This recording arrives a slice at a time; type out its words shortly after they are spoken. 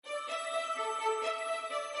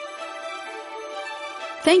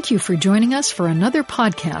Thank you for joining us for another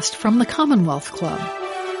podcast from the Commonwealth Club.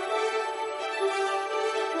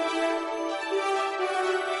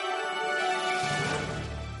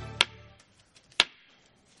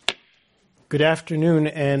 Good afternoon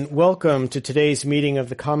and welcome to today's meeting of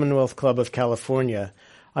the Commonwealth Club of California.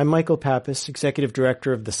 I'm Michael Pappas, Executive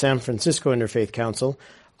Director of the San Francisco Interfaith Council.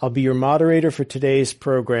 I'll be your moderator for today's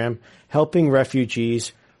program, Helping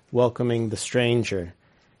Refugees, Welcoming the Stranger.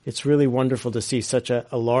 It's really wonderful to see such a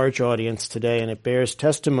large audience today, and it bears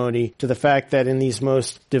testimony to the fact that in these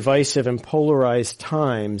most divisive and polarized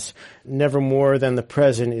times, never more than the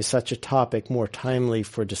present is such a topic more timely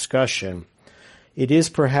for discussion. It is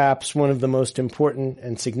perhaps one of the most important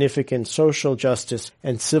and significant social justice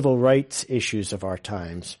and civil rights issues of our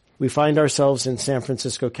times. We find ourselves in San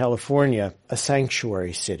Francisco, California, a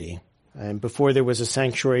sanctuary city. And before there was a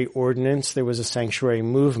sanctuary ordinance, there was a sanctuary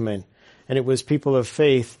movement. And it was people of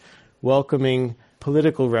faith welcoming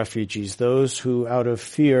political refugees, those who out of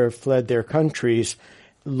fear fled their countries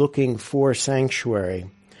looking for sanctuary.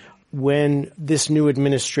 When this new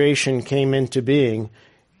administration came into being,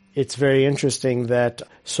 it's very interesting that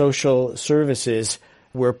social services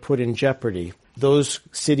were put in jeopardy. Those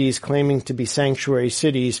cities claiming to be sanctuary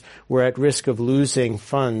cities were at risk of losing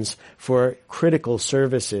funds for critical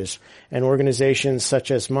services. And organizations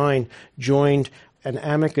such as mine joined an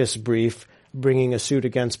amicus brief bringing a suit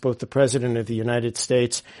against both the President of the United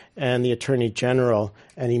States and the Attorney General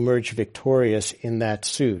and emerged victorious in that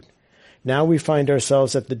suit. Now we find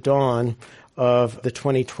ourselves at the dawn of the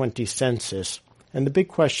 2020 census. And the big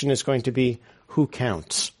question is going to be, who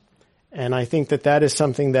counts? And I think that is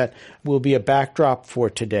something that will be a backdrop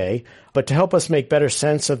for today. But to help us make better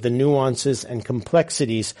sense of the nuances and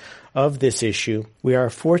complexities of this issue, we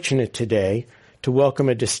are fortunate today to welcome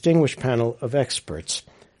a distinguished panel of experts.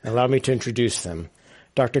 Allow me to introduce them.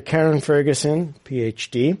 Dr. Karen Ferguson,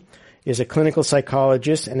 Ph.D., is a clinical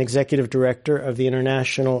psychologist and executive director of the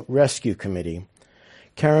International Rescue Committee.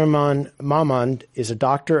 Kariman Mahmand is a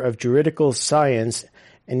doctor of juridical science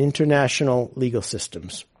and international legal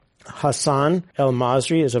systems. Hassan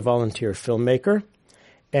El-Masri is a volunteer filmmaker.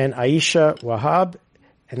 And Aisha Wahab,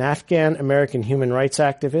 an Afghan-American human rights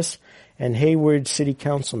activist and Hayward City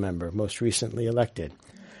Council member, most recently elected.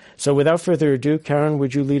 So without further ado, Karen,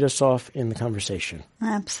 would you lead us off in the conversation?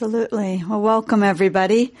 Absolutely. Well, welcome,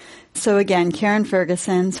 everybody. So again, Karen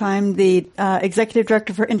Ferguson. So I'm the Executive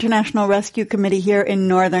Director for International Rescue Committee here in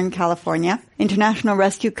Northern California. International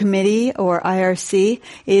Rescue Committee, or IRC,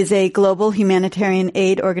 is a global humanitarian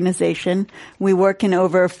aid organization. We work in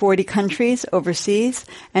over 40 countries overseas,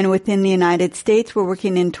 and within the United States, we're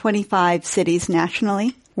working in 25 cities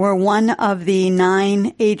nationally. We're one of the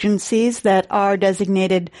 9 agencies that are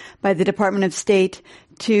designated by the Department of State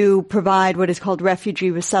to provide what is called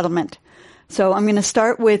refugee resettlement. So I'm going to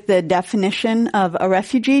start with the definition of a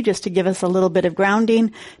refugee just to give us a little bit of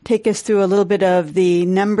grounding, take us through a little bit of the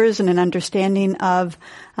numbers and an understanding of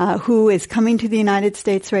who is coming to the United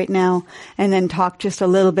States right now, and then talk just a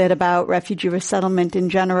little bit about refugee resettlement in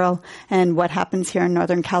general and what happens here in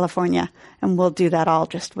Northern California. And we'll do that all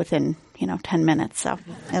just within 10 minutes, so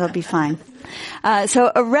it'll be fine.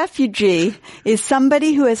 So a refugee is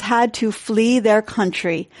somebody who has had to flee their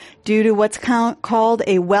country due to what's called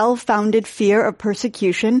a well-founded fear of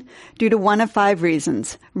persecution due to one of 5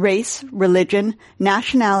 reasons: race, religion,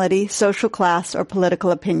 nationality, social class, or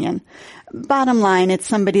political opinion. Bottom line, it's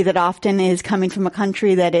somebody that often is coming from a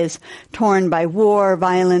country that is torn by war,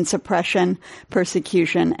 violence, oppression,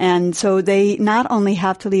 persecution. And so they not only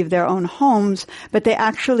have to leave their own homes, but they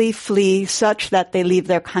actually flee such that they leave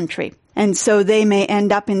their country. And so they may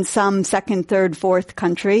end up in some second, third, fourth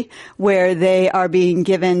country where they are being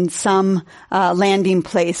given some landing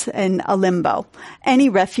place in a limbo. Any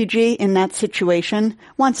refugee in that situation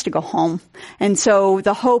wants to go home. And so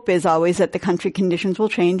the hope is always that the country conditions will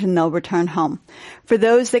change and they'll return home. For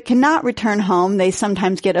those that cannot return home, they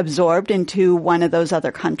sometimes get absorbed into one of those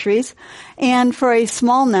other countries. And for a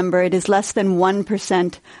small number, it is less than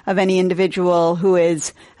 1% of any individual who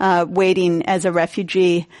is waiting as a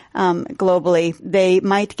refugee globally, they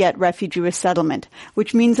might get refugee resettlement,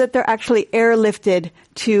 which means that they're actually airlifted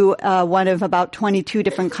to one of about 22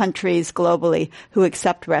 different countries globally who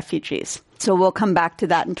accept refugees. So we'll come back to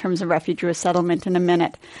that in terms of refugee resettlement in a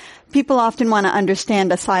minute. People often want to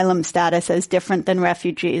understand asylum status as different than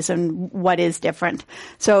refugees and what is different.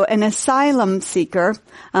 So an asylum seeker,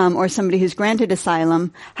 or somebody who's granted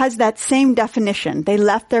asylum, has that same definition. They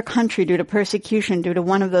left their country due to persecution, due to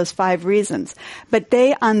one of those 5 reasons. But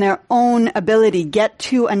they, on their own ability, get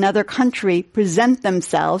to another country, present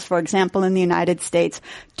themselves, for example, in the United States,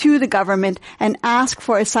 to the government and ask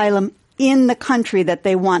for asylum in the country that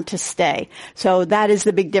they want to stay. So that is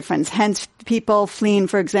the big difference. Hence, people fleeing,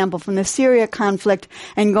 for example, from the Syria conflict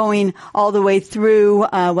and going all the way through,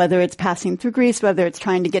 whether it's passing through Greece, whether it's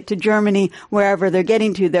trying to get to Germany, wherever they're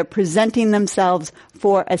getting to, they're presenting themselves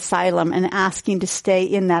for asylum and asking to stay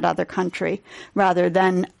in that other country rather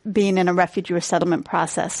than being in a refugee resettlement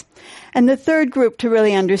process. And the third group to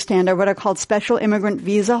really understand are what are called special immigrant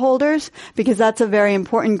visa holders, because that's a very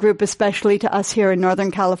important group, especially to us here in Northern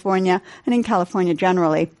California and in California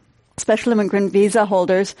generally. Special immigrant visa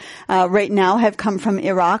holders right now have come from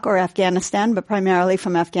Iraq or Afghanistan, but primarily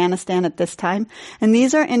from Afghanistan at this time. And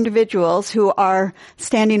these are individuals who are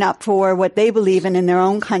standing up for what they believe in their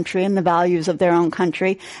own country and the values of their own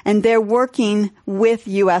country. And they're working with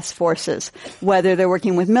U.S. forces, whether they're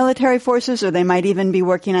working with military forces or they might even be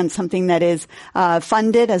working on something that is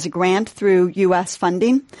funded as a grant through U.S.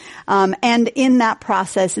 funding. And in that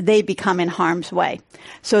process, they become in harm's way.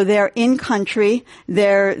 So they're in country,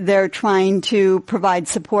 they're trying to provide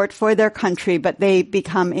support for their country, but they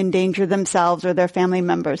become in danger themselves or their family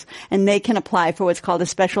members, and they can apply for what's called a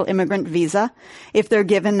special immigrant visa. If they're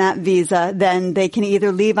given that visa, then they can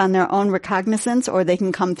either leave on their own recognizance or they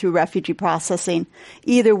can come through refugee processing.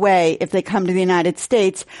 Either way, if they come to the United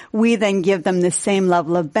States, we then give them the same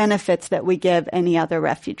level of benefits that we give any other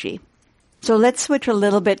refugee. So let's switch a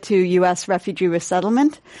little bit to U.S. refugee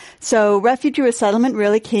resettlement. So refugee resettlement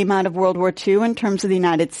really came out of World War II in terms of the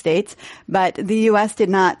United States, but the U.S. did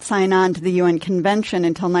not sign on to the UN Convention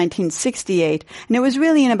until 1968. And it was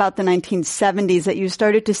really in about the 1970s that you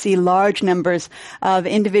started to see large numbers of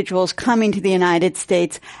individuals coming to the United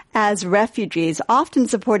States as refugees, often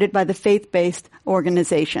supported by the faith-based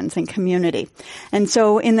organizations and community. And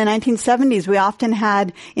so in the 1970s, we often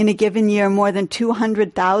had in a given year more than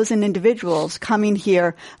 200,000 individuals coming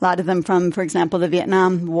here, a lot of them from, for example, the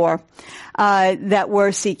Vietnam War, that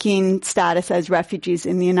were seeking status as refugees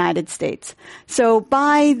in the United States. So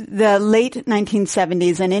by the late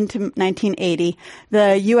 1970s and into 1980,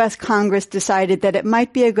 the U.S. Congress decided that it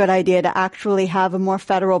might be a good idea to actually have a more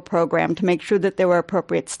federal program to make sure that there were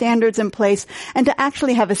appropriate standards in place and to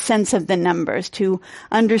actually have a sense of the numbers, to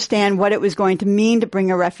understand what it was going to mean to bring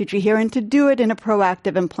a refugee here and to do it in a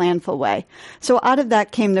proactive and planful way. So out of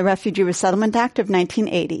that came the Refugee Resettlement Act of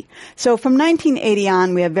 1980. So from 1980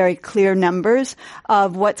 on, we have very clear numbers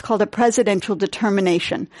of what's called a presidential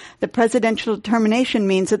determination. The presidential determination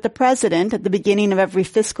means that the president, at the beginning of every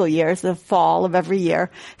fiscal year, the fall of every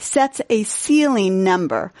year, sets a ceiling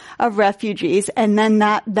number of refugees, and then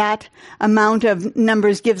that amount of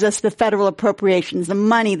numbers gives us the federal appropriations, the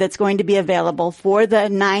money that's going to be available for the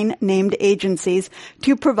 9 named agencies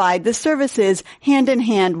to provide the services hand in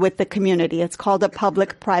hand with the community. It's called a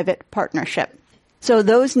public-private partnership. So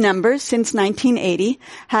those numbers since 1980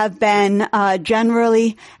 have been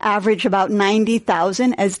generally average about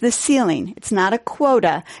 90,000 as the ceiling. It's not a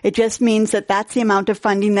quota. It just means that that's the amount of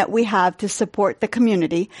funding that we have to support the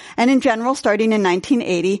community. And in general, starting in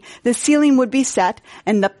 1980, the ceiling would be set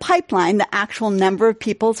and the pipeline, the actual number of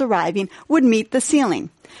peoples arriving, would meet the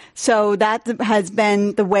ceiling. So that has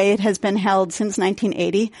been the way it has been held since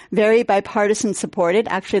 1980, very bipartisan supported.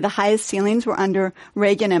 Actually, the highest ceilings were under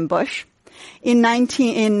Reagan and Bush. In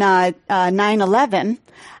 9/11,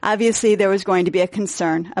 obviously there was going to be a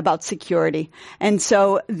concern about security. And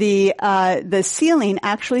so the ceiling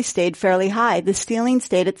actually stayed fairly high. The ceiling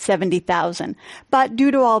stayed at 70,000. But due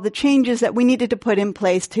to all the changes that we needed to put in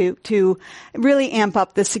place to really amp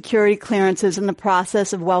up the security clearances and the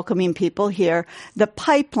process of welcoming people here, the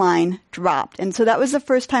pipeline dropped. And so that was the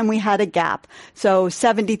first time we had a gap. So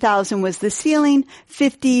 70,000 was the ceiling,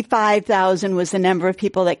 55,000 was the number of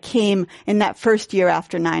people that came in that first year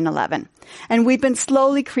after 9/11. And we've been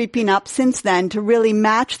slowly creeping up since then to really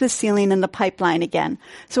match the ceiling and the pipeline again.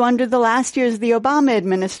 So under the last years of the Obama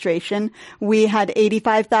administration, we had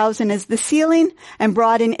 85,000 as the ceiling and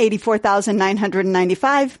brought in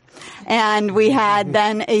 84,995. And we had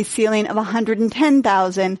then a ceiling of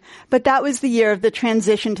 110,000. But that was the year of the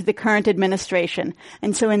transition to the current administration.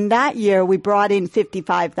 And so in that year, we brought in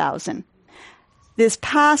 55,000. This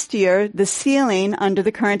past year, the ceiling under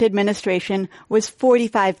the current administration was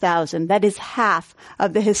 45,000. That is half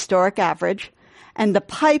of the historic average. And the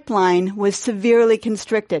pipeline was severely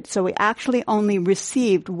constricted. So we actually only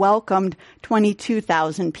welcomed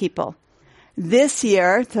 22,000 people. This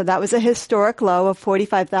year, so that was a historic low of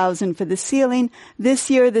 45,000 for the ceiling. This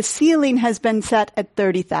year, the ceiling has been set at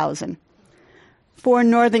 30,000. For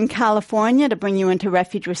Northern California, to bring you into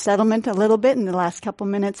refugee resettlement a little bit in the last couple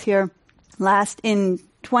minutes here, last in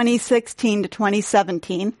 2016 to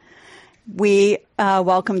 2017, we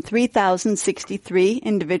welcomed 3,063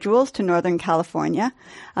 individuals to Northern California.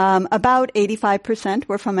 About 85%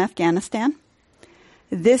 were from Afghanistan.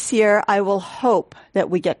 This year, I will hope that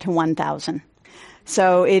we get to 1,000.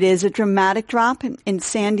 So it is a dramatic drop. In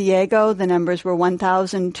San Diego, the numbers were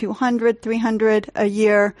 1,200, 300 a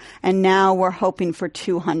year, and now we're hoping for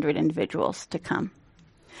 200 individuals to come.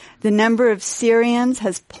 The number of Syrians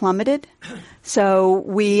has plummeted. So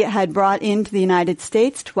we had brought into the United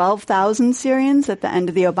States 12,000 Syrians at the end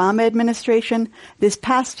of the Obama administration. This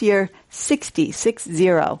past year, 60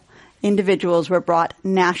 individuals were brought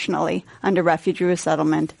nationally under refugee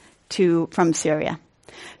resettlement from Syria.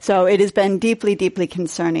 So it has been deeply, deeply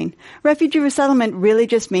concerning. Refugee resettlement really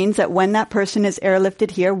just means that when that person is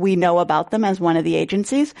airlifted here, we know about them as one of the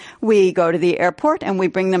agencies. We go to the airport and we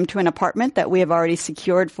bring them to an apartment that we have already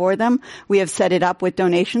secured for them. We have set it up with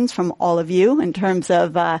donations from all of you in terms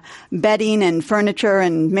of bedding and furniture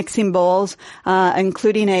and mixing bowls,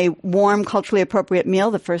 including a warm, culturally appropriate meal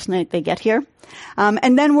the first night they get here.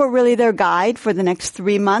 And then we're really their guide for the next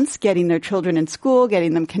 3 months, getting their children in school,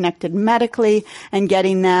 getting them connected medically, and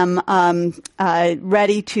getting them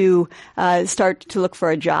ready to start to look for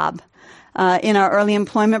a job. In our early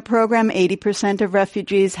employment program, 80% of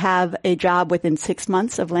refugees have a job within 6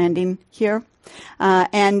 months of landing here.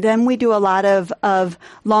 And then we do a lot of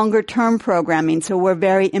longer-term programming, so we're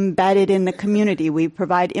very embedded in the community. We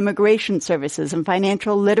provide immigration services and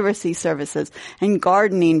financial literacy services and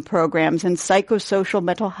gardening programs and psychosocial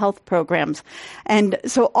mental health programs. And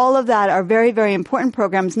so all of that are very, very important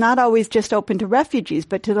programs, not always just open to refugees,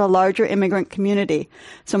 but to the larger immigrant community.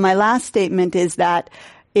 So my last statement is that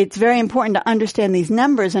it's very important to understand these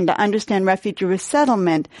numbers and to understand refugee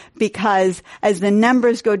resettlement, because as the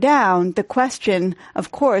numbers go down, the question,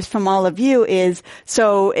 of course, from all of you is,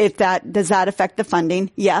 so does that affect the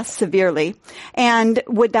funding? Yes, severely. And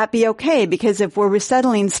would that be okay? Because if we're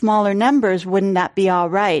resettling smaller numbers, wouldn't that be all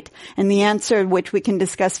right? And the answer, which we can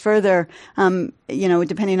discuss further,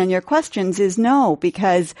 depending on your questions, is no,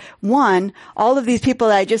 because one, all of these people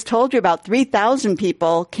that I just told you about, 3,000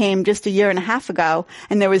 people came just a year and a half ago,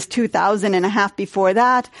 and there was 2,000 and a half before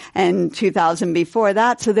that, and 2,000 before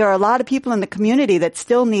that. So there are a lot of people in the community that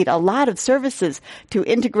still need a lot of services to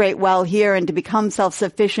integrate well here and to become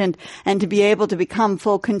self-sufficient and to be able to become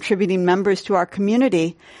full contributing members to our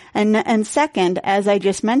community. And second, as I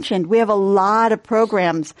just mentioned, we have a lot of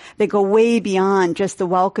programs that go way beyond just the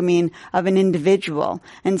welcoming of an individual.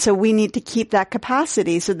 And so we need to keep that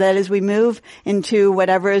capacity so that as we move into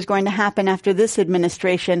whatever is going to happen after this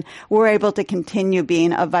administration, we're able to continue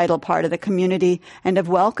being a vital part of the community and of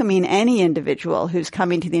welcoming any individual who's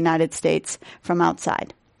coming to the United States from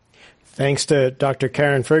outside. Thanks to Dr.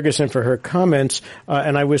 Karen Ferguson for her comments.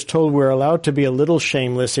 And I was told we're allowed to be a little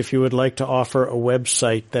shameless if you would like to offer a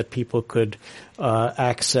website that people could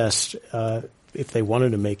access if they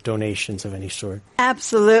wanted to make donations of any sort.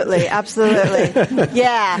 Absolutely.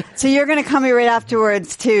 Yeah. So you're going to come here right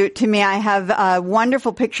afterwards to me. I have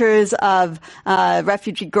wonderful pictures of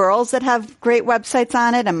refugee girls that have great websites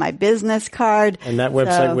on it and my business card. And that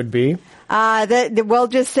website would be? We'll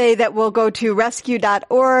just say that we'll go to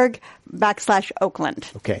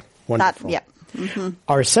rescue.org/Oakland. Okay. Wonderful. Yep. Mm-hmm.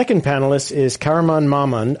 Our second panelist is Kahraman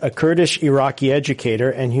Maman, a Kurdish Iraqi educator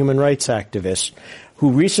and human rights activist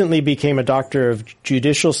who recently became a doctor of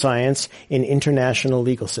judicial science in international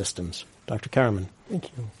legal systems. Dr. Kahraman. Thank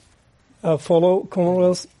you. Fellow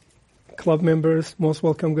Commonwealth Club members, most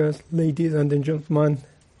welcome guys, ladies and gentlemen,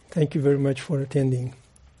 thank you very much for attending.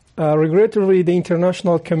 Regrettably, the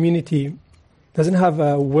international community doesn't have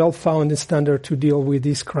a well-founded standard to deal with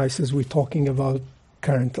this crisis we're talking about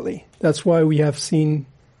currently. That's why we have seen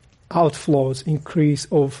outflows, increase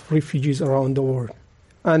of refugees around the world.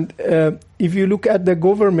 And if you look at the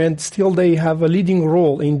government, still they have a leading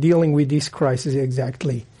role in dealing with this crisis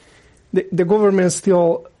exactly. The government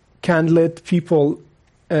still can let people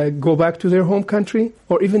go back to their home country,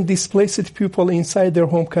 or even displaced people inside their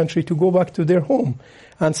home country to go back to their home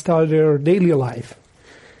and start their daily life.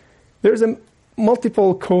 There's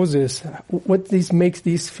multiple causes. What makes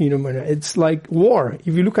this phenomenon? It's like war.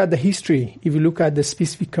 If you look at the history, if you look at the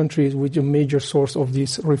specific countries which are a major source of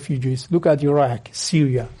these refugees, look at Iraq,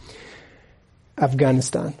 Syria,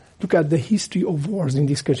 Afghanistan. Look at the history of wars in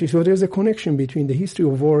these countries. So there's a connection between the history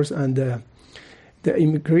of wars and the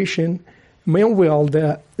immigration. Meanwhile,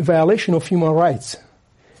 the violation of human rights.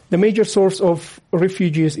 The major source of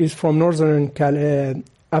refugees is from Northern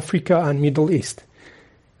Africa and Middle East.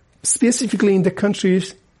 Specifically in the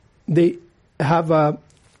countries, they have a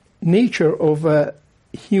nature of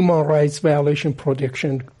human rights violation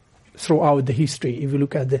protection throughout the history. If you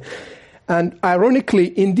look at And ironically,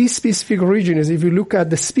 in these specific regions, if you look at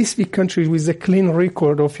the specific countries with a clean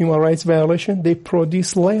record of human rights violation, they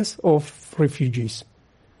produce less of refugees.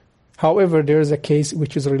 However, there is a case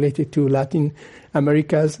which is related to Latin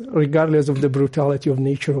Americas. Regardless of the brutality of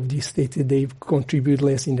nature of these states, they contribute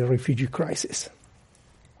less in the refugee crisis.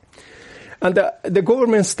 And the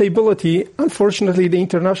government stability, unfortunately, the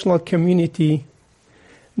international community,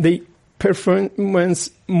 they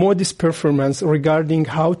modest performance regarding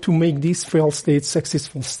how to make this failed state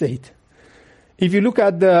successful state. If you look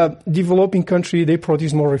at the developing country, they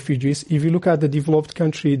produce more refugees. If you look at the developed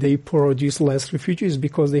country, they produce less refugees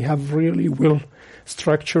because they have really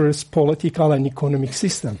well-structured political and economic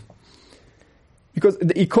system. Because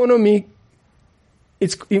the economy,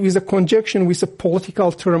 it is a conjunction with a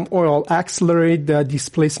political turmoil, accelerate the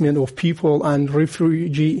displacement of people and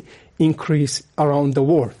refugee increase around the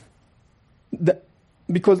world.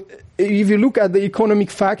 Because if you look at the economic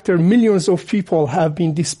factor, millions of people have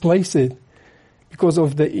been displaced because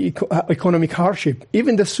of the economic hardship.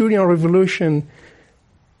 Even the Syrian revolution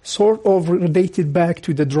sort of related back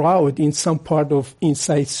to the drought in some part of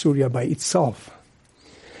inside Syria by itself.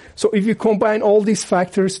 So if you combine all these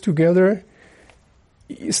factors together,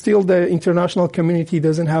 still the international community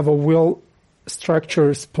doesn't have a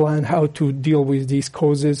well-structured plan how to deal with these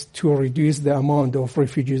causes to reduce the amount of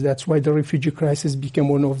refugees. That's why the refugee crisis became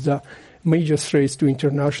one of the major threats to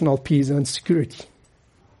international peace and security.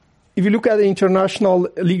 If you look at the international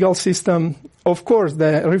legal system, of course,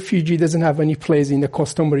 the refugee doesn't have any place in the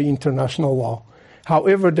customary international law.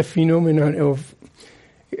 However, the phenomenon of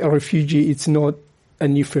a refugee, it's not a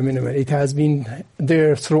new phenomenon. It has been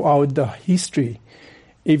there throughout the history.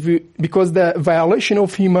 Because the violation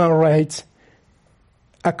of human rights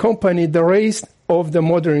accompanied the rise of the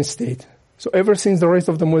modern state. So ever since the rise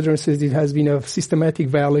of the modern state, it has been a systematic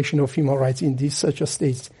violation of human rights in these such a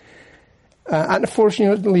states.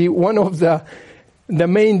 Unfortunately, one of the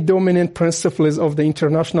main dominant principles of the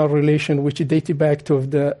international relation, which dated back to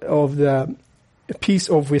the Peace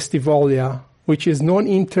of Westphalia, which is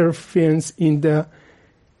non-interference in the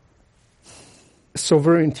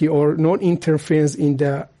sovereignty or non-interference in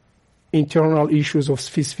the internal issues of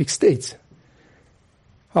specific states.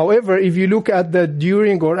 However, if you look at the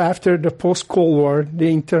during or after the post-Cold War, the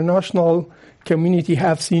international community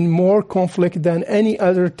have seen more conflict than any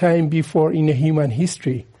other time before in human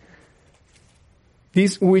history.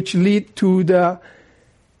 This which lead to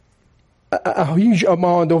a huge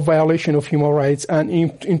amount of violation of human rights and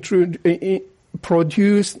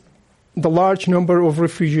produce the large number of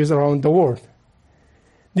refugees around the world.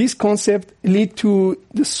 This concept lead to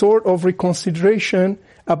the sort of reconsideration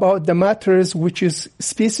about the matters which is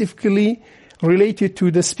specifically related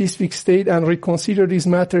to the specific state, and reconsider these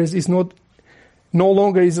matters is no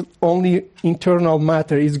longer is only internal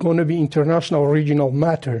matter, it's going to be international regional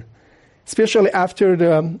matter. Especially after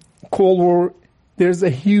the Cold War, there's a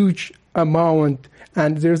huge amount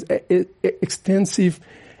and there's extensive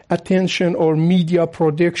attention or media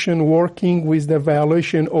production working with the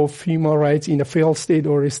violation of human rights in a failed state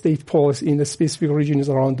or a state policy in the specific regions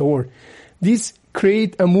around the world. This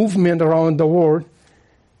create a movement around the world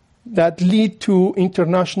that lead to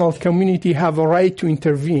international community have a right to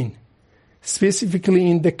intervene,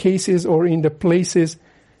 specifically in the cases or in the places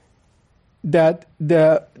that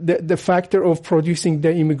the factor of producing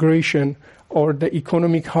the immigration or the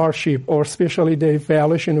economic hardship or especially the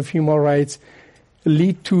violation of human rights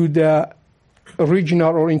lead to the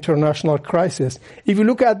regional or international crisis. If you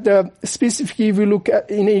look at specifically, if you look at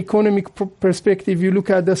in an economic perspective, you look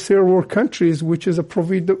at the third world countries, which is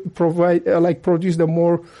produce the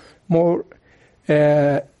more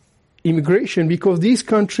immigration, because these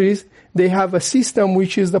countries, they have a system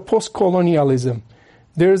which is the post-colonialism.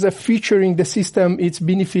 There is a feature in the system, it's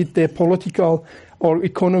benefit the political or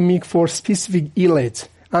economic for specific elites.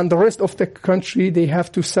 And the rest of the country, they have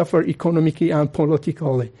to suffer economically and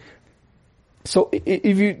politically. So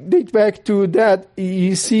if you date back to that,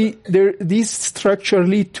 you see this structure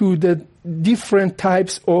lead to the different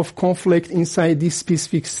types of conflict inside these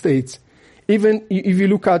specific states. Even if you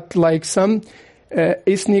look at like some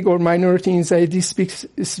ethnic or minority inside these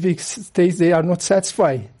specific states, they are not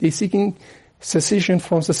satisfied. They're seeking secession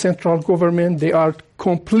from the central government. They are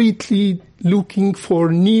completely looking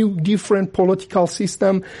for new, different political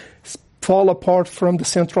system fall apart from the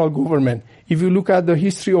central government. If you look at the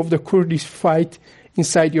history of the Kurdish fight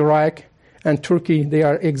inside Iraq and Turkey, they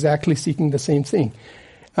are exactly seeking the same thing.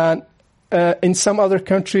 And in some other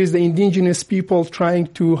countries, the indigenous people trying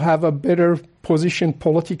to have a better position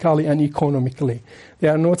politically and economically. They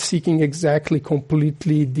are not seeking exactly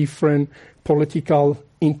completely different political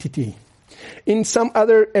entity. In some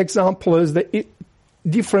other examples, the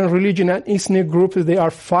different religion and ethnic groups, they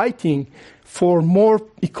are fighting for more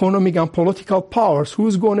economic and political powers.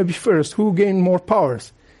 Who's going to be first? Who gain more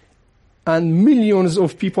powers? And millions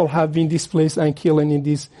of people have been displaced and killed in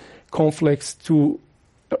these conflicts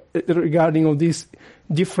regarding of these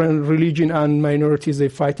different religion and minorities. They're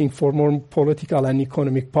fighting for more political and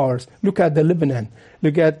economic powers. Look at the Lebanon.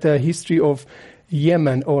 Look at the history of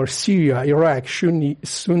Yemen or Syria, Iraq, Sunni,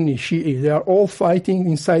 Shi'i. They are all fighting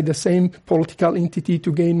inside the same political entity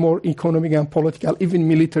to gain more economic and political, even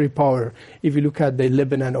military power, if you look at the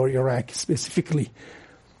Lebanon or Iraq specifically.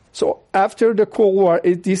 So after the Cold War,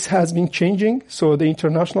 this has been changing. So the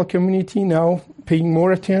international community now paying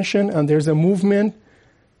more attention, and there's a movement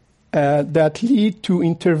that lead to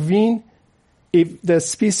intervene if the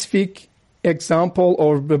specific example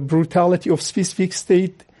or the brutality of specific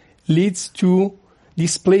state leads to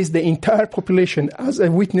displace the entire population. As a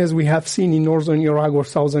witness, we have seen in northern Iraq or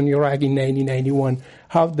southern Iraq in 1991,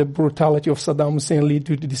 how the brutality of Saddam Hussein lead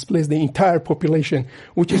to displace the entire population,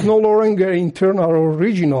 which is no longer an internal or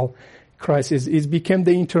regional crisis. It became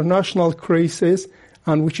the international crisis,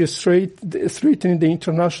 and which is threatening the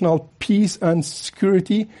international peace and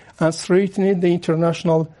security and threatening the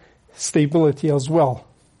international stability as well.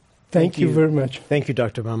 Thank you very much. Thank you,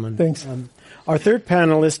 Dr. Bahman. Thanks. Our third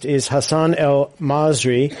panelist is Hassan El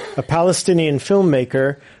Masri, a Palestinian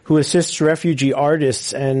filmmaker who assists refugee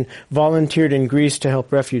artists and volunteered in Greece to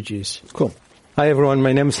help refugees. Cool. Hi, everyone.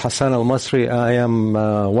 My name is Hassan El Masri. I am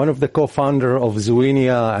one of the co-founder of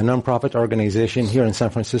Zuinia, a nonprofit organization here in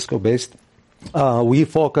San Francisco based. We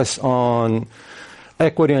focus on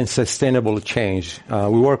equity and sustainable change.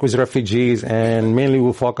 We work with refugees, and mainly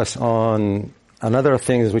we focus on another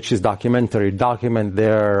thing, which is document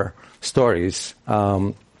their stories.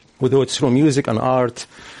 We do it through music and art,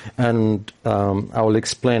 and I will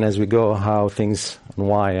explain as we go how things and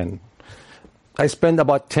why. And I spent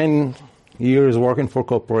about 10 years working for a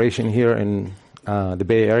corporation here in the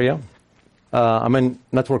Bay Area. I'm a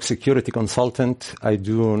network security consultant. I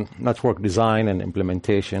do network design and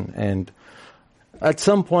implementation. And at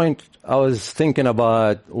some point, I was thinking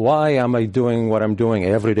about why am I doing what I'm doing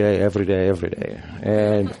every day.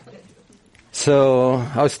 And so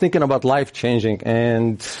I was thinking about life changing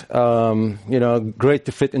and, great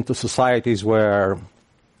to fit into societies where,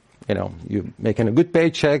 you're making a good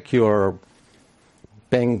paycheck, you're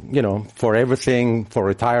paying, for everything, for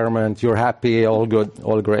retirement, you're happy, all good,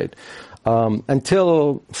 all great.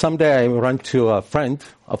 Until someday I ran to a friend,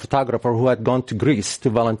 a photographer who had gone to Greece to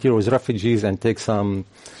volunteer with refugees and take some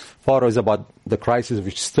photos about the crisis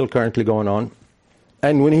which is still currently going on.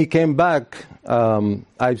 And when he came back,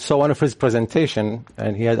 I saw one of his presentation,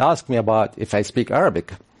 and he had asked me about if I speak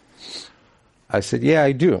Arabic. I said, yeah,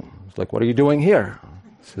 I do. He's like, what are you doing here?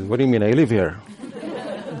 I said, what do you mean I live here?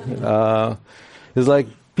 He's like,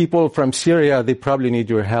 people from Syria, they probably need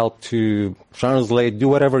your help to translate, do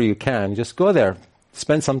whatever you can. Just go there,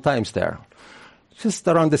 spend some time there. Just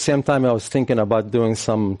around the same time, I was thinking about doing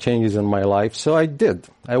some changes in my life, so I did.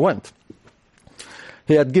 I went.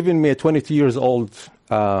 He had given me a 22-year-old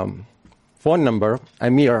phone number,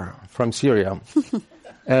 Amir, from Syria.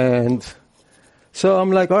 And so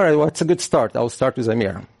I'm like, all right, well, it's a good start. I'll start with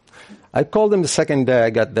Amir. I called him the second day I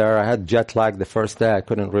got there. I had jet lag the first day. I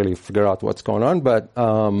couldn't really figure out what's going on. But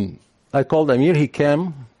I called Amir. He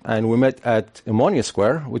came, and we met at Ammonia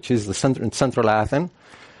Square, which is in central Athens.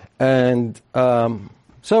 And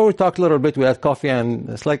so we talked a little bit. We had coffee, and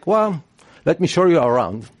it's like, well, let me show you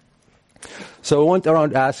around. So we went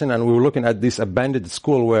around Athens, and we were looking at this abandoned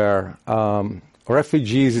school where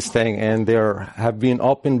refugees are staying, and they have been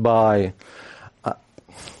opened by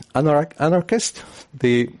anarchists,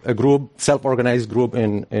 a group, self-organized group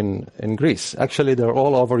in Greece. Actually, they're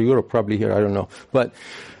all over Europe, probably here, I don't know. But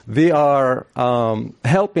they are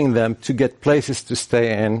helping them to get places to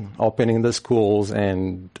stay in, opening the schools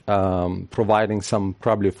and providing some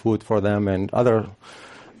probably food for them and other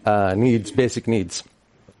needs, basic needs.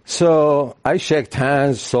 So I shook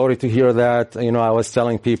hands, sorry to hear that. I was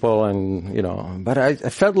telling people but I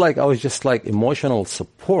felt like I was just like emotional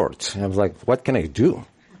support. I was like, what can I do?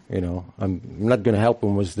 I'm not going to help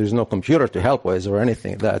them there's no computer to help with or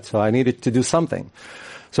anything like that. So I needed to do something.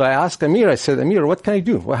 So I asked Amir, I said, Amir, what can I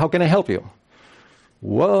do? Well, how can I help you?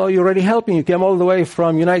 Well, you're already helping. You came all the way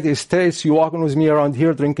from United States. You're walking with me around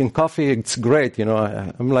here drinking coffee. It's great.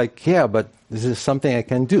 I'm like, yeah, but this is something I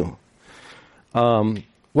can do.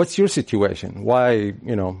 What's your situation? Why,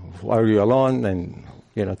 are you alone? And,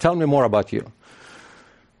 tell me more about you.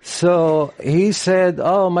 So he said,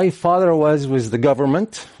 my father was with the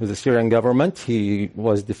government, with the Syrian government. He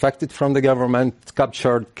was defected from the government,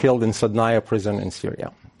 captured, killed in Sadnaya prison in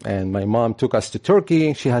Syria. And my mom took us to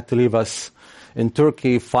Turkey. She had to leave us in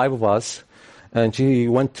Turkey, 5 of us. And she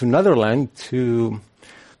went to Netherlands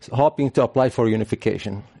hoping to apply for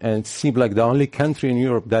unification. And it seemed like the only country in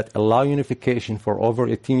Europe that allow unification for over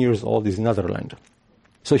 18 years old is Netherlands.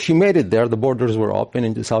 So she made it there. The borders were open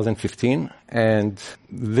in 2015, and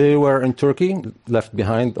they were in Turkey, left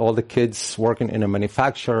behind all the kids working in a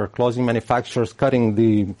manufacturer, clothing manufacturers, cutting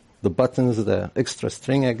the buttons, the extra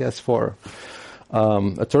string, I guess, for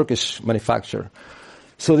a Turkish manufacturer.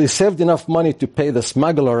 So they saved enough money to pay the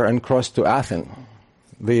smuggler and cross to Athens.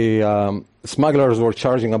 The smugglers were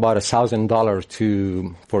charging about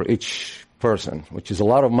 $1,000 for each person, which is a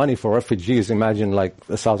lot of money for refugees. Imagine like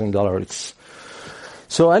 $1,000.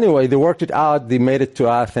 So anyway, they worked it out. They made it to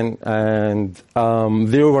Athens, and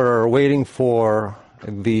they were waiting for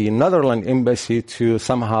the Netherlands embassy to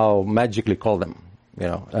somehow magically call them.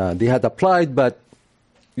 They had applied, but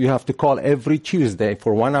you have to call every Tuesday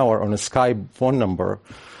for 1 hour on a Skype phone number.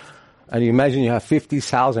 And you imagine you have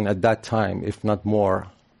 50,000 at that time, if not more,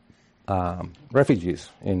 refugees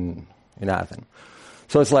in Athens.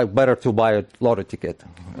 So it's like better to buy a lottery ticket.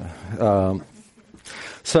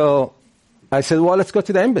 So I said, well, let's go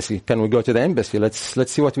to the embassy. Can we go to the embassy?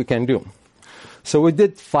 Let's see what we can do. So we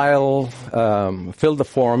did fill the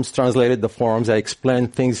forms, translated the forms. I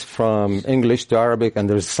explained things from English to Arabic, and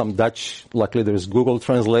there's some Dutch. Luckily, there's Google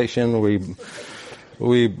translation.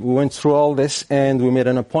 We went through all this, and we made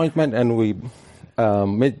an appointment, and we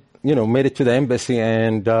made it to the embassy.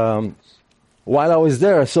 And while I was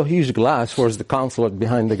there, I saw a huge glass. Where's the consulate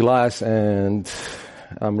behind the glass? And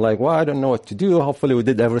I'm like, well, I don't know what to do. Hopefully we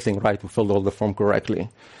did everything right. We filled all the form correctly.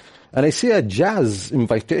 And I see a jazz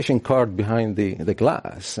invitation card behind the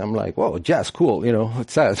glass. I'm like, whoa, jazz, cool, it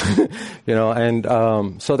says, and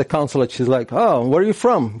so the consulate, she's like, oh, where are you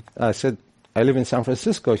from? I said, I live in San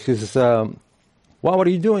Francisco. She says, well, what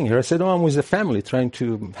are you doing here? I said, I'm with the family trying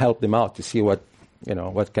to help them out to see what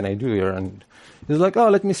can I do here? And he's like, oh,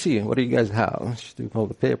 let me see. What do you guys have? She took all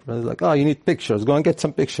the paper. I was like, oh, you need pictures. Go and get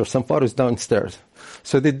some pictures, some photos downstairs.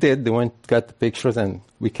 So they did. They went, got the pictures, and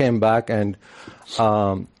we came back, and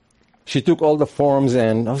she took all the forms,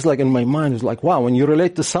 and I was like, in my mind, it was like, wow, when you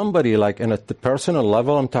relate to somebody, like, at the personal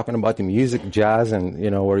level, I'm talking about the music, jazz, and,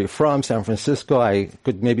 where you're from, San Francisco, I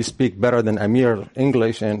could maybe speak better than Amir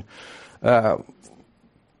English, and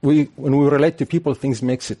when we relate to people, things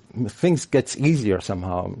gets easier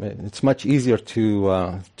somehow. It's much easier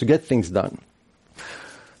to get things done.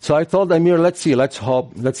 So I told Amir, let's see what's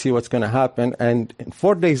going to happen. And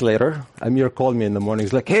 4 days later, Amir called me in the morning.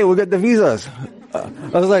 He's like, hey, we got the visas. I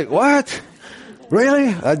was like, what? Really?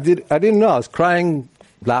 I didn't know. I was crying,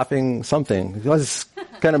 laughing, something. It was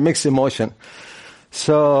kind of mixed emotion.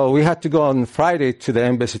 So we had to go on Friday to the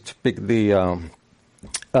embassy to pick the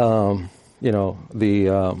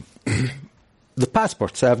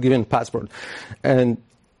passports. I've given passport. And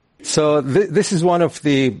so this is one of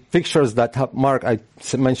the pictures that Mark, I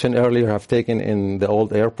mentioned earlier, have taken in the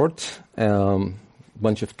old airport.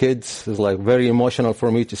 Bunch of kids. It was like very emotional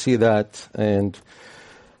for me to see that. And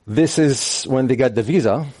this is when they got the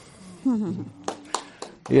visa.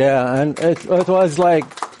 Yeah, and it was like,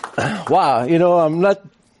 wow,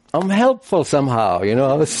 I'm helpful somehow.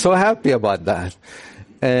 I was so happy about that.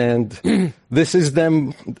 And this is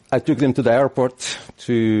them. I took them to the airport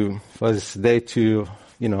first day to,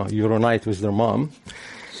 reunite with their mom.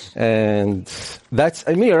 And that's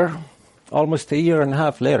Amir, almost a year and a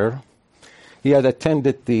half later. He had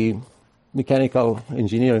attended the mechanical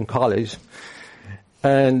engineering college.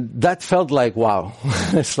 And that felt like, wow.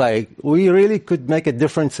 It's like we really could make a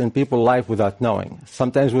difference in people's life without knowing.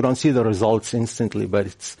 Sometimes we don't see the results instantly, but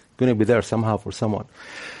it's going to be there somehow for someone.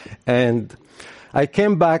 And I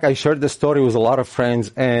came back, I shared the story with a lot of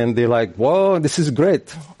friends, and they're like, whoa, this is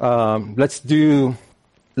great. Let's do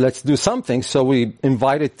something. So we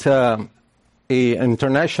invited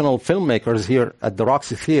international filmmakers here at the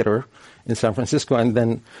Roxy Theater in San Francisco, and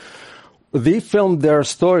then they filmed their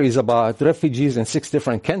stories about refugees in 6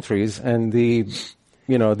 different countries, and they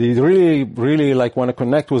really, really want to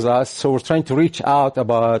connect with us. So we're trying to reach out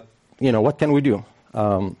about, what can we do?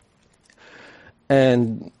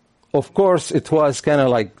 And of course, it was kind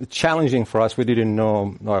of challenging for us. We didn't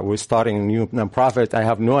know. We're starting a new nonprofit. I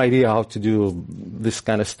have no idea how to do this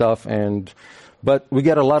kind of stuff, but we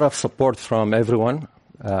get a lot of support from everyone,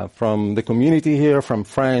 from the community here, from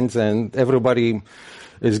friends, and everybody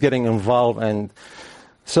is getting involved. And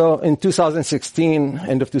So in 2016,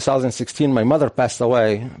 end of 2016, my mother passed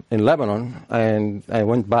away in Lebanon, and I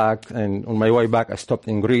went back, and on my way back, I stopped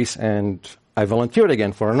in Greece, and I volunteered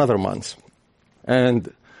again for another month.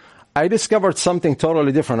 And I discovered something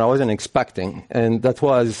totally different I wasn't expecting, and that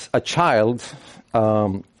was a child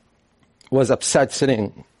was upset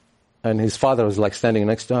sitting, and his father was like standing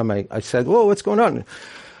next to him. I said, "Whoa, what's going on?"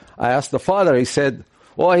 I asked the father. He said,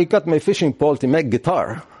 "Well, he got my fishing pole to make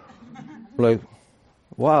guitar." Like,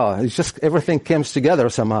 wow, it's just everything came together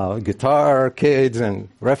somehow. Guitar, kids, and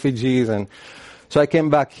refugees. And so I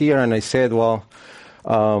came back here and I said, well,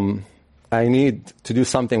 I need to do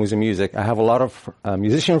something with the music. I have a lot of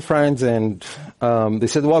musician friends, and they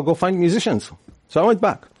said, well, go find musicians. So I went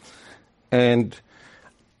back. And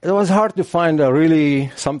it was hard to find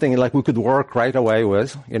something like we could work right away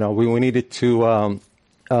with. You know, we needed to,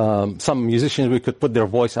 some musicians, we could put their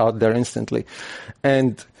voice out there instantly.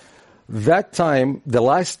 And that time, the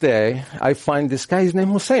last day, I find this guy, his name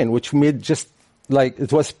Hussein, which made just like,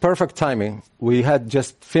 it was perfect timing. We had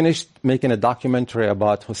just finished making a documentary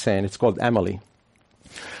about Hussein. It's called Emily.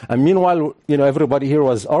 And meanwhile, you know, everybody here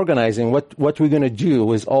was organizing what we're going to do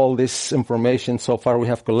with all this information so far we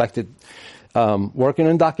have collected, working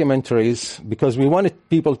on documentaries, because we wanted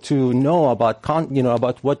people to know about,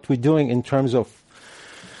 about what we're doing in terms of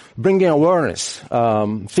bringing awareness,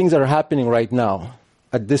 things that are happening right now.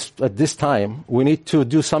 At this time, we need to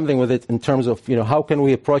do something with it in terms of, how can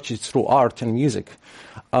we approach it through art and music.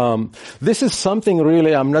 This is something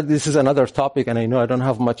really, this is another topic, and I know I don't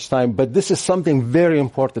have much time, but this is something very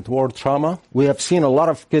important, war trauma. We have seen a lot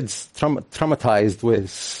of kids traumatized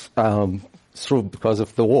because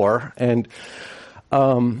of the war. And,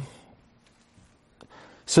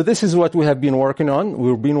 so this is what we have been working on.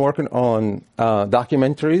 We've been working on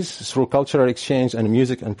documentaries through cultural exchange and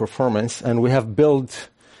music and performance. And we have built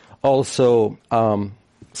also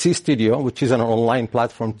C Studio, which is an online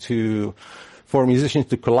platform for musicians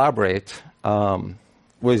to collaborate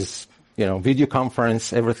with, video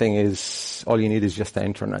conference. Everything is, all you need is just the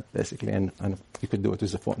internet, basically, and you could do it with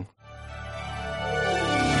the phone.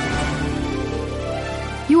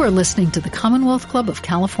 You are listening to the Commonwealth Club of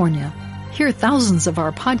California. Hear thousands of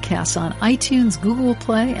our podcasts on iTunes, Google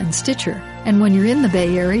Play, and Stitcher. And when you're in the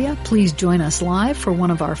Bay Area, please join us live for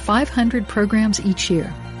one of our 500 programs each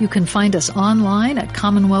year. You can find us online at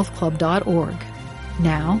commonwealthclub.org.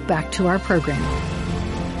 Now, back to our program.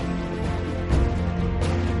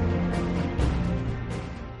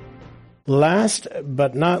 Last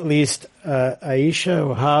but not least,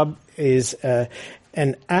 Aisha Wahab is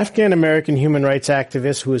an Afghan-American human rights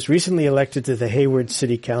activist who was recently elected to the Hayward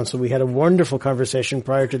City Council. We had a wonderful conversation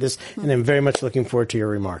prior to this, and I'm very much looking forward to your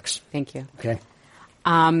remarks. Thank you. Okay.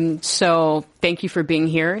 So thank you for being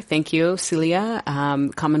here. Thank you, Celia,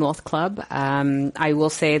 Commonwealth Club. I will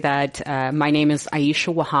say that my name is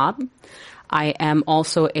Aisha Wahab. I am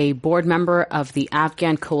also a board member of the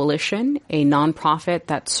Afghan Coalition, a nonprofit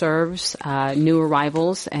that serves new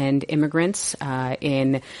arrivals and immigrants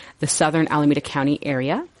in the southern Alameda County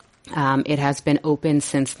area. It has been open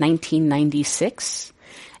since 1996.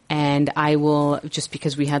 And I will, just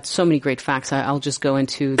because we had so many great facts, I'll just go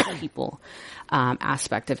into the people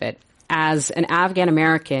aspect of it. As an Afghan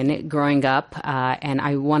American growing up, and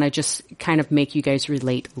I want to just kind of make you guys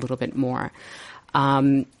relate a little bit more.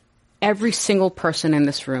 Every single person in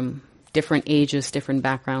this room, different ages, different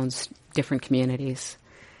backgrounds, different communities.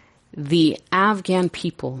 The Afghan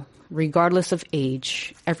people, regardless of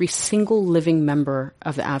age, every single living member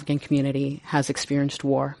of the Afghan community has experienced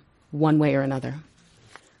war, one way or another.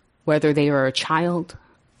 Whether they are a child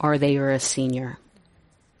or they are a senior.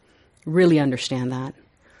 Really understand that.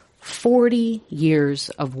 40 years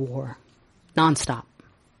of war, nonstop.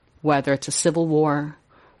 Whether it's a civil war,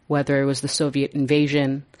 whether it was the Soviet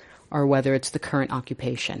invasion, or whether it's the current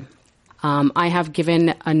occupation. I have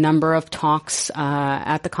given a number of talks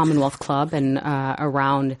at the Commonwealth Club and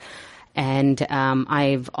around, and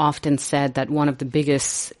I've often said that one of the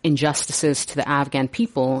biggest injustices to the Afghan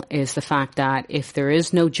people is the fact that if there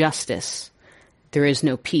is no justice, there is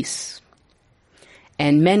no peace.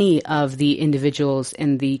 And many of the individuals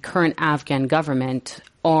in the current Afghan government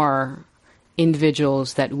are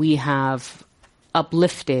individuals that we have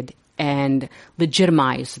uplifted and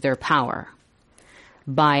legitimize their power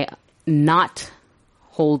by not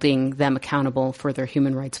holding them accountable for their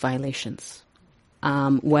human rights violations.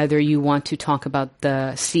 Whether you want to talk about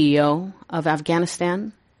the CEO of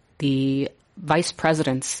Afghanistan, the vice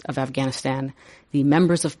presidents of Afghanistan, the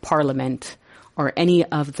members of parliament, or any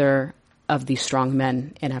other of the strong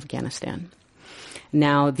men in Afghanistan.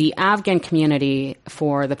 Now, the Afghan community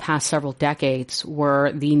for the past several decades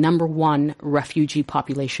were the number one refugee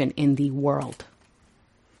population in the world.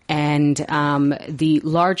 And the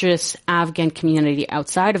largest Afghan community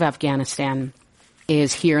outside of Afghanistan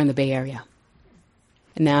is here in the Bay Area.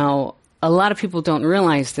 Now, a lot of people don't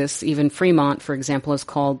realize this. Even Fremont, for example, is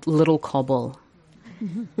called Little Kabul.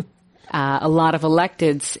 A lot of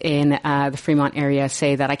electeds in the Fremont area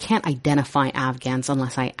say that I can't identify Afghans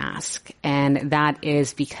unless I ask. And that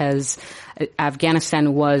is because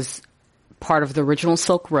Afghanistan was part of the original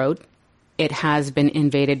Silk Road. It has been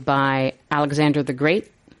invaded by Alexander the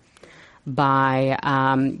Great, by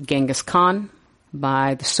Genghis Khan,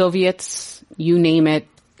 by the Soviets, you name it.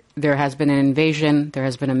 There has been an invasion, there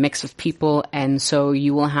has been a mix of people, and so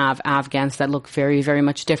you will have Afghans that look very, very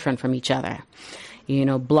much different from each other. You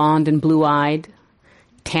know, blonde and blue-eyed,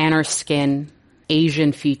 tanner skin,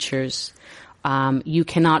 Asian features. You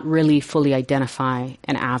cannot really fully identify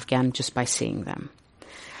an Afghan just by seeing them.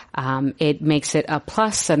 It makes it a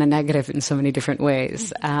plus and a negative in so many different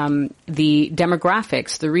ways. The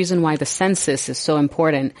demographics, the reason why the census is so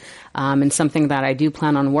important, and something that I do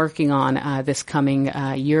plan on working on this coming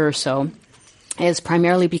year or so, is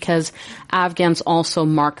primarily because Afghans also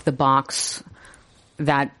mark the box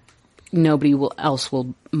that nobody else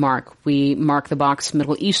will mark. We mark the box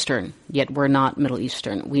Middle Eastern, yet we're not Middle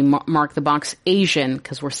Eastern. We mark the box Asian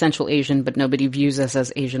because we're Central Asian, but nobody views us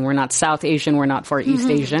as Asian. We're not South Asian. We're not Far East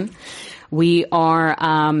Asian. We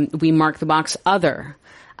mark the box Other.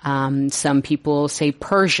 Some people say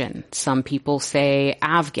Persian. Some people say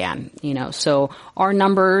Afghan, so our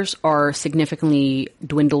numbers are significantly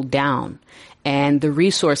dwindled down. And the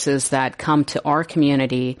resources that come to our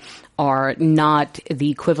community are not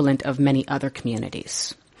the equivalent of many other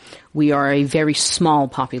communities. We are a very small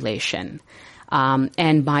population.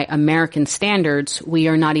 And by American standards, we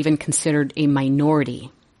are not even considered a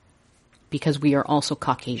minority because we are also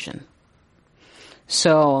Caucasian.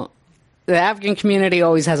 So the Afghan community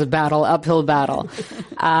always has uphill battle.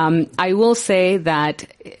 I will say that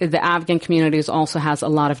the Afghan community also has a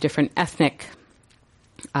lot of different ethnic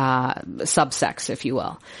subsects, if you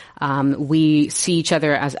will. We see each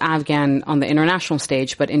other as Afghan on the international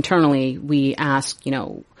stage, but internally we ask,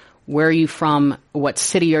 where are you from? What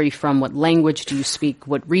city are you from? What language do you speak?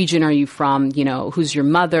 What region are you from? Who's your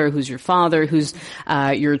mother? Who's your father? Who's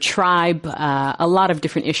your tribe? A lot of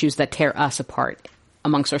different issues that tear us apart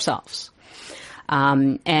amongst ourselves.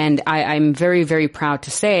 And I'm very, very proud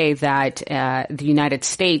to say that the United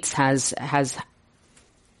States has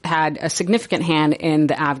had a significant hand in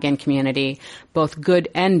the Afghan community, both good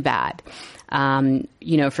and bad.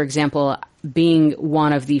 For example, being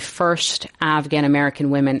one of the first Afghan American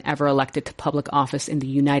women ever elected to public office in the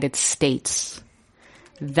United States.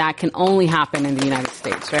 That can only happen in the United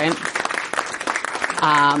States, right?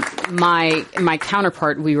 My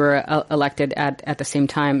counterpart, we were elected at the same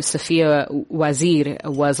time. Safiya Wazir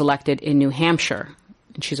was elected in New Hampshire,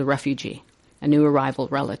 and she's a refugee, a new arrival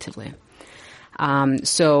relatively.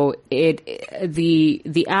 So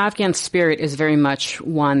the Afghan spirit is very much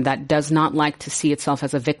one that does not like to see itself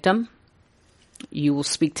as a victim. You will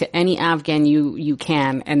speak to any Afghan you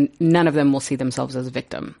can, and none of them will see themselves as a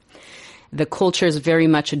victim. The culture is very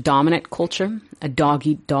much a dominant culture, a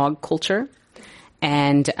dog-eat-dog culture.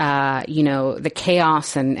 And, the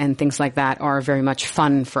chaos and things like that are very much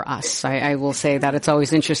fun for us. I will say that it's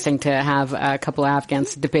always interesting to have a couple of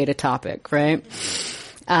Afghans debate a topic, right?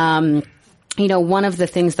 One of the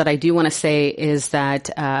things that I do want to say is that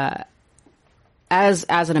as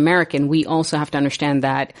an American, we also have to understand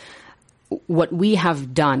that what we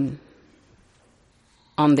have done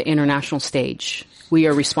on the international stage, we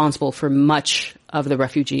are responsible for much of the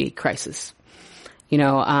refugee crisis.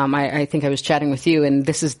 I think I was chatting with you, and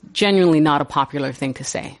this is genuinely not a popular thing to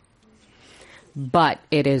say. But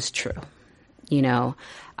it is true.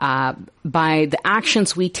 By the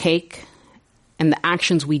actions we take and the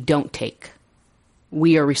actions we don't take,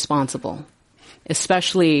 we are responsible.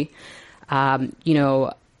 Especially, during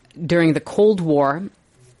the Cold War,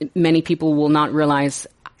 many people will not realize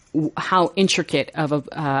how intricate of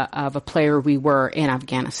a player we were in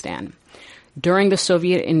Afghanistan. During the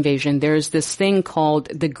Soviet invasion, there's this thing called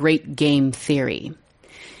the Great Game Theory.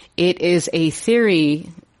 It is a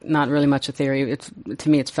theory, not really much a theory, to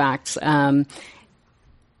me it's facts. About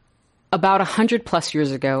 100 plus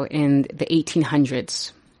years ago in the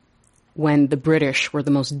 1800s, when the British were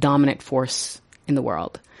the most dominant force in the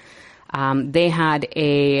world, they had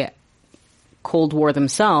a Cold War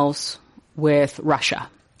themselves with Russia.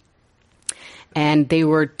 And they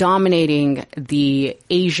were dominating the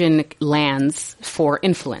Asian lands for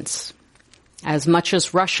influence. As much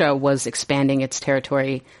as Russia was expanding its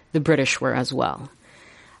territory, the British were as well.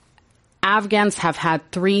 Afghans have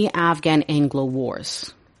had 3 Afghan-Anglo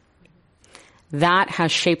wars. That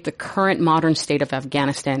has shaped the current modern state of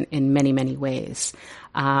Afghanistan in many, many ways.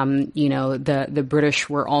 The British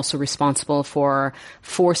were also responsible for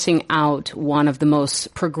forcing out one of the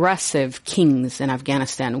most progressive kings in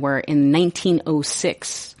Afghanistan, where in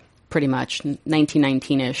 1906, pretty much,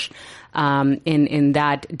 1919-ish, in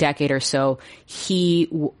that decade or so,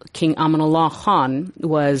 King Amanullah Khan,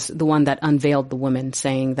 was the one that unveiled the women,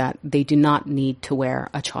 saying that they do not need to wear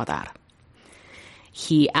a chadar.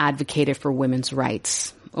 He advocated for women's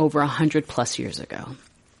rights over 100 plus years ago.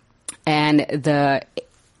 And the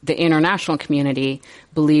international community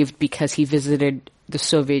believed, because he visited the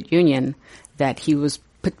Soviet Union, that he was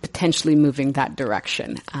potentially moving that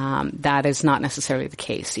direction. That is not necessarily the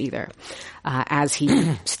case either, as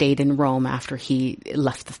he stayed in Rome after he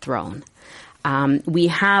left the throne. We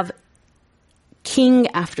have king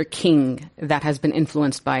after king that has been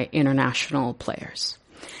influenced by international players.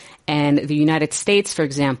 And the United States, for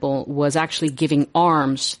example, was actually giving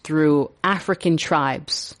arms through African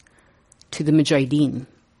tribes to the Mujahideen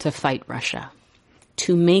to fight Russia.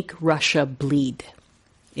 To make Russia bleed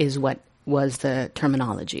is what was the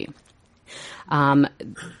terminology.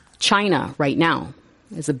 China right now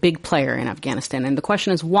is a big player in Afghanistan. And the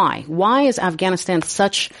question is why? Why is Afghanistan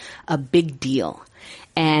such a big deal?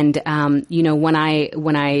 And, when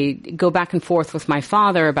I go back and forth with my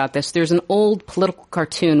father about this, there's an old political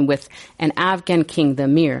cartoon with an Afghan king, the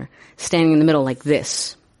Emir, standing in the middle like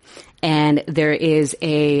this. And there is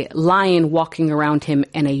a lion walking around him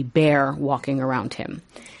and a bear walking around him.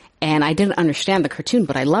 And I didn't understand the cartoon,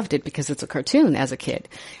 but I loved it because it's a cartoon as a kid.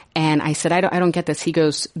 And I said, I don't get this. He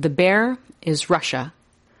goes, the bear is Russia.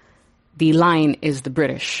 The lion is the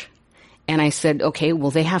British. And I said, okay,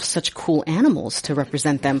 well, they have such cool animals to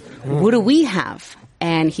represent them. What do we have?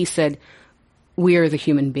 And he said, we are the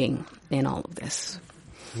human being in all of this.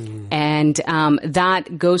 And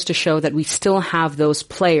that goes to show that we still have those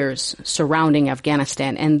players surrounding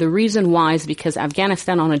Afghanistan. And the reason why is because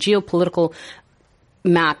Afghanistan, on a geopolitical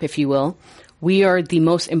map, if you will, we are the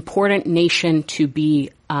most important nation to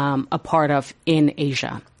be a part of in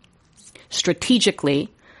Asia. Strategically,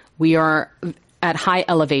 we are at high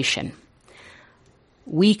elevation.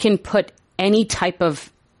 We can put any type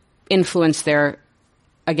of influence there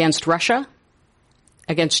against Russia,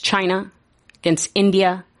 against China, against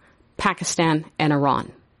India, Pakistan, and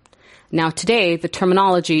Iran. Now, today, the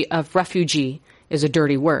terminology of refugee is a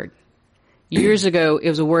dirty word. Years ago, it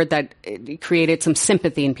was a word that created some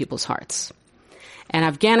sympathy in people's hearts. And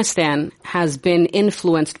Afghanistan has been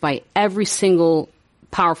influenced by every single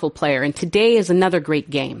powerful player. And today is another great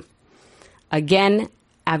game. Again,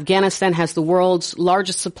 Afghanistan has the world's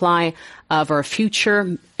largest supply of our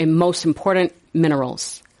future and most important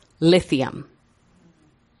minerals, lithium,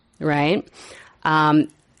 right?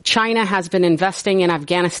 China has been investing in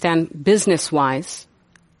Afghanistan business-wise,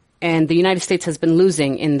 and the United States has been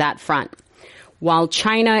losing in that front. While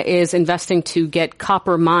China is investing to get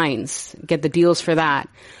copper mines, get the deals for that,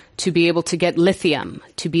 to be able to get lithium,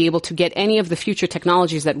 to be able to get any of the future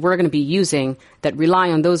technologies that we're going to be using that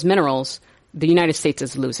rely on those minerals, the United States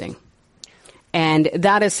is losing. And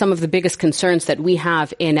that is some of the biggest concerns that we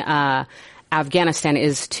have in Afghanistan,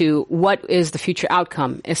 is to what is the future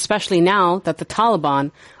outcome, especially now that the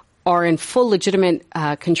Taliban are in full legitimate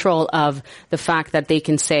control of the fact that they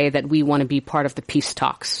can say that we want to be part of the peace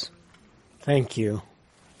talks. Thank you.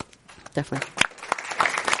 Definitely.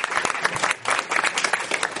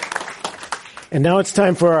 And now it's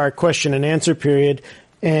time for our question and answer period.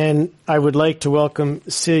 And I would like to welcome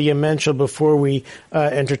Celia Menschel before we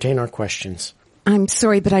entertain our questions. I'm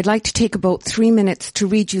sorry, but I'd like to take about 3 minutes to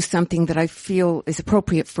read you something that I feel is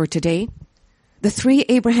appropriate for today. The 3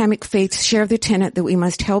 Abrahamic faiths share the tenet that we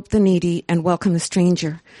must help the needy and welcome the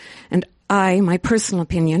stranger. And I, my personal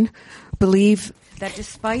opinion, believe that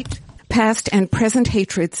despite past and present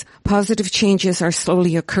hatreds, positive changes are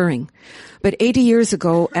slowly occurring. But 80 years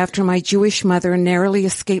ago, after my Jewish mother narrowly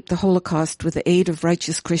escaped the Holocaust with the aid of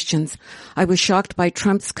righteous Christians, I was shocked by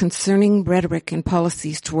Trump's concerning rhetoric and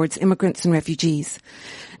policies towards immigrants and refugees.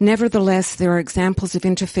 Nevertheless, there are examples of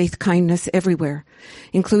interfaith kindness everywhere,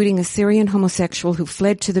 including a Syrian homosexual who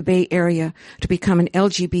fled to the Bay Area to become an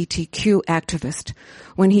LGBTQ activist.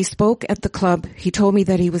 When he spoke at the club, he told me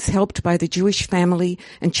that he was helped by the Jewish Family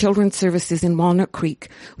and Children's Services in Walnut Creek,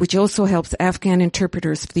 which also helps Afghan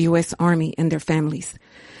interpreters for the U.S. Army and their families.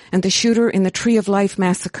 And the shooter in the Tree of Life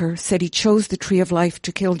massacre said he chose the Tree of Life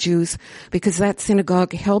to kill Jews because that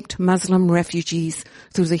synagogue helped Muslim refugees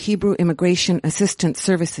through the Hebrew Immigration Assistance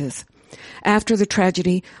Services. After the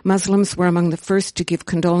tragedy, Muslims were among the first to give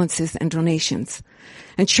condolences and donations.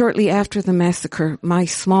 And shortly after the massacre, my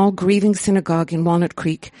small grieving synagogue in Walnut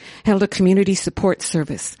Creek held a community support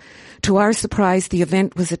service. To our surprise, the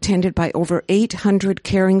event was attended by over 800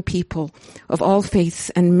 caring people of all faiths,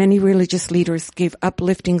 and many religious leaders gave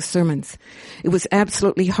uplifting sermons. It was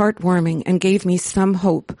absolutely heartwarming and gave me some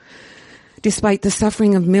hope, despite the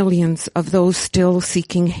suffering of millions of those still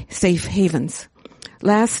seeking safe havens.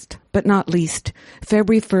 Last but not least,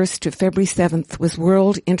 February 1st to February 7th was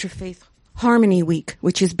World Interfaith Harmony Week,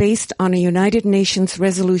 which is based on a United Nations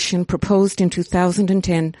resolution proposed in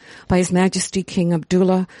 2010 by His Majesty King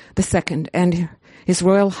Abdullah II and His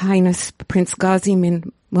Royal Highness Prince Ghazi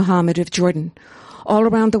bin Mohammed of Jordan. All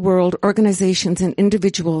around the world, organizations and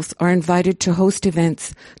individuals are invited to host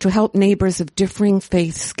events to help neighbors of differing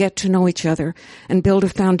faiths get to know each other and build a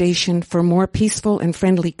foundation for more peaceful and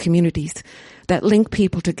friendly communities that link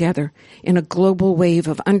people together in a global wave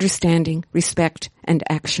of understanding, respect, and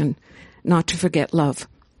action. Not to forget love.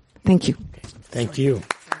 Thank you. Thank you.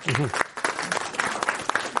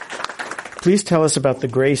 Please tell us about the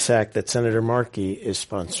Grace Act that Senator Markey is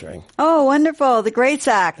sponsoring. Oh, wonderful. The Grace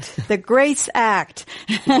Act. The Grace Act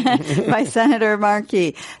by Senator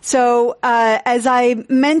Markey. So, as I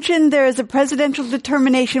mentioned, there is a presidential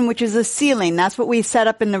determination, which is a ceiling. That's what we set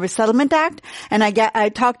up in the Resettlement Act. And I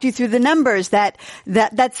talked you through the numbers that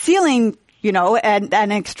ceiling, at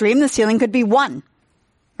an extreme, the ceiling could be 1.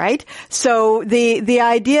 Right? So the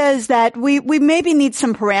idea is that we maybe need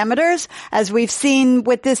some parameters. As we've seen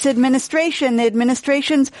with this administration, the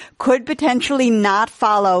administrations could potentially not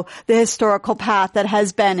follow the historical path that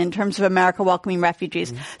has been in terms of America welcoming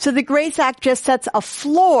refugees. Mm-hmm. So the Grace Act just sets a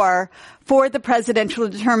floor for the presidential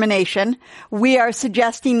determination. We are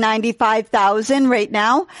suggesting 95,000 right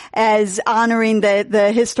now as honoring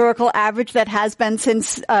the historical average that has been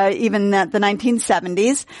since even the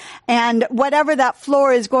 1970s. And whatever that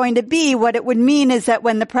floor is going to be, what it would mean is that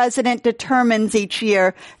when the president determines each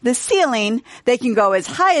year the ceiling, they can go as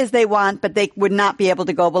high as they want, but they would not be able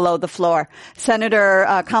to go below the floor. Senator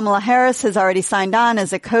Kamala Harris has already signed on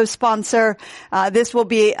as a co-sponsor. This will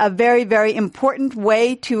be a very, very important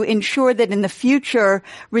way to ensure that in the future,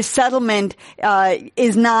 resettlement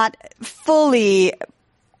is not fully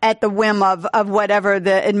at the whim of whatever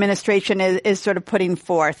the administration is sort of putting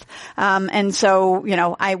forth. And so,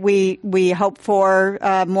 we hope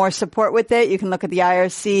for more support with it. You can look at the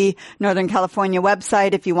IRC Northern California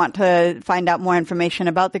website if you want to find out more information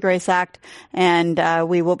about the Grace Act, and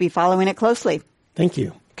we will be following it closely. Thank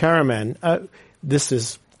you. Karaman, this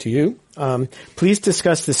is to you. Please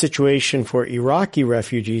discuss the situation for Iraqi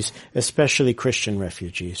refugees, especially Christian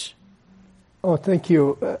refugees. Oh, thank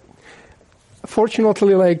you.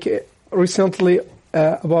 Fortunately, recently,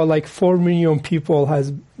 about 4 million people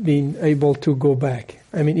has been able to go back.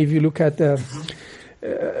 I mean, if you look at the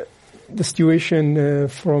situation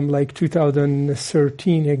from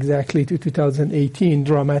 2013 exactly to 2018,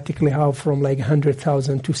 dramatically how from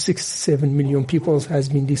 100,000 to 6-7 million people has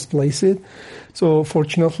been displaced. So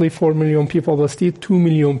fortunately 4 million people, but still 2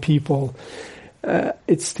 million people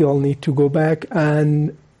it still need to go back,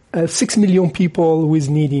 and 6 million people with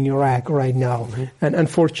need in Iraq right now. Mm-hmm. And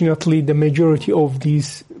unfortunately the majority of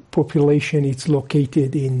this population is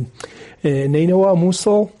located in Nineveh,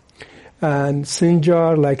 Mosul, and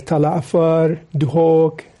Sinjar, like Tal Afar,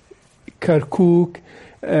 Duhok, Kirkuk,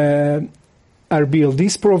 Erbil.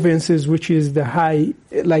 These provinces, which is the high,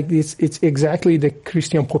 it's exactly the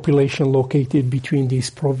Christian population located between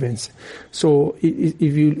these provinces. So if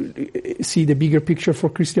you see the bigger picture for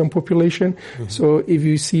Christian population, mm-hmm. So if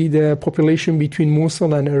you see the population between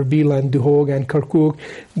Mosul and Erbil and Duhok and Kirkuk,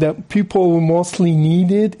 the people who mostly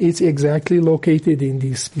need it is exactly located in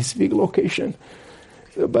this specific location.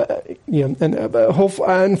 But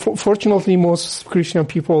fortunately, most Christian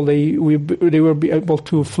people they were able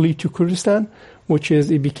to flee to Kurdistan,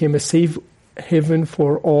 it became a safe haven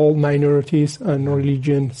for all minorities and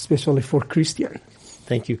religion, especially for Christian.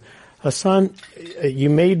 Thank you, Hassan. You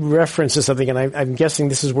made reference to something, and I'm guessing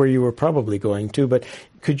this is where you were probably going to. But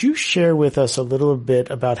could you share with us a little bit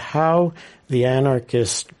about how the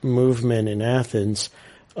anarchist movement in Athens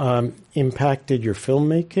impacted your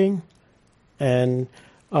filmmaking? And,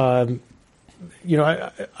 I've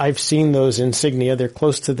seen those insignia. They're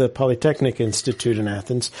close to the Polytechnic Institute in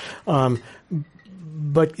Athens.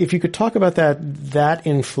 But if you could talk about that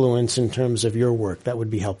influence in terms of your work, that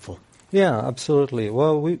would be helpful. Yeah, absolutely.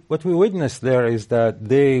 Well, what we witnessed there is that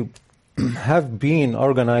they have been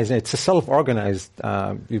organizing. It's a self-organized.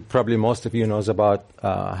 Probably most of you knows about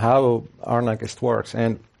how anarchist works,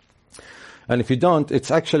 and And if you don't,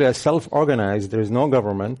 it's actually a self-organized. There is no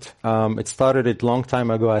government. It started a long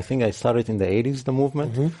time ago. I think I started in the 80s, the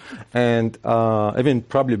movement, and even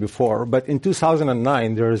probably before. But in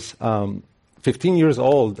 2009, there's 15 years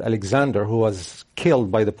old Alexander who was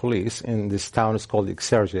killed by the police in this town. It's called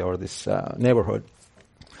Exergia, or this neighborhood.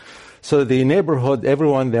 So the neighborhood,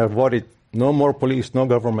 everyone there voted no more police, no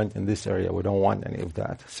government in this area. We don't want any of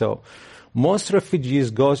that. So most refugees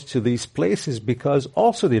goes to these places because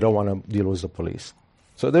also they don't want to deal with the police.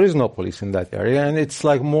 So there is no police in that area, and it's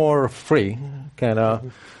like more free, kind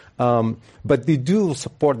of. But they do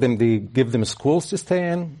support them. They give them schools to stay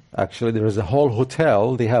in. Actually, there is a whole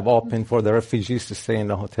hotel they have open for the refugees to stay in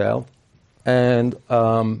the hotel, and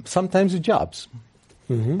sometimes jobs.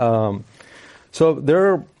 So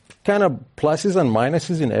there are kind of pluses and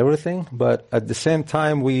minuses in everything, but at the same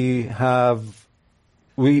time, we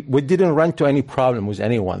didn't run into any problem with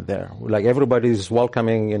anyone there. Like, everybody's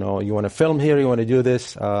welcoming, you want to film here, you want to do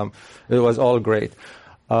this. It was all great.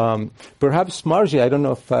 Perhaps Margie, I don't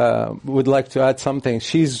know if would like to add something.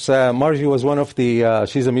 Margie was one of the,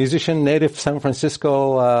 she's a musician, native San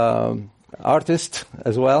Francisco artist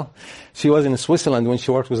as well. She was in Switzerland when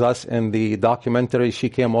she worked with us in the documentary. She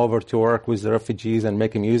came over to work with the refugees and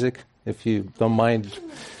making music, if you don't mind.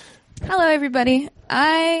 Hello, everybody.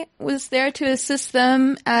 I was there to assist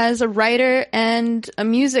them as a writer and a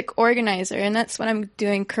music organizer, and that's what I'm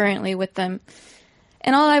doing currently with them.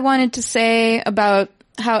 And all I wanted to say about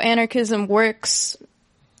how anarchism works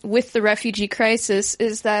with the refugee crisis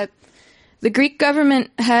is that the Greek government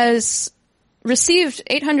has received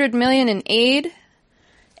 800 million in aid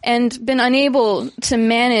and been unable to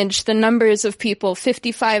manage the numbers of people,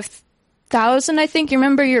 55,000, I think. You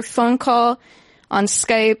remember your phone call on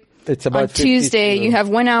Skype? It's about on Tuesday. You have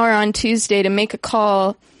 1 hour on Tuesday to make a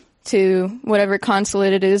call to whatever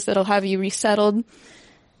consulate it is that'll have you resettled.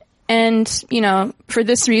 And, for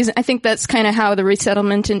this reason, I think that's kind of how the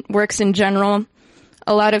resettlement works in general.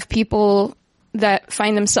 A lot of people that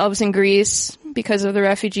find themselves in Greece because of the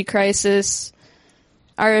refugee crisis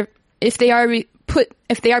are, if they are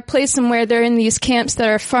placed somewhere, they're in these camps that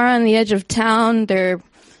are far on the edge of town.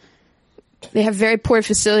 They have very poor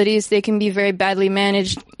facilities. They can be very badly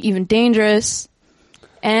managed, even dangerous.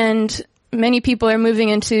 And many people are moving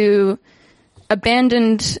into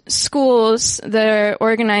abandoned schools that are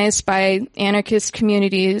organized by anarchist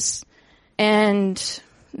communities. And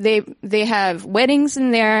they have weddings in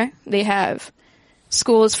there. They have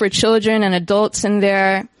schools for children and adults in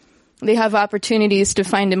there. They have opportunities to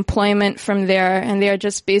find employment from there. And they are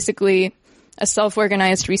just basically a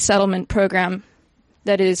self-organized resettlement program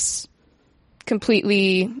that is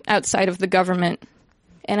completely outside of the government.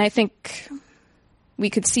 And I think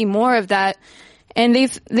we could see more of that. And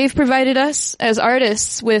they've provided us as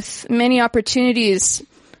artists with many opportunities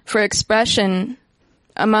for expression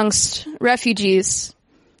amongst refugees.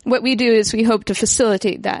 What we do is we hope to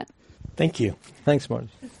facilitate that. Thank you. Thanks, Marge.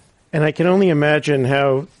 And I can only imagine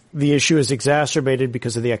how the issue is exacerbated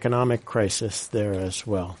because of the economic crisis there as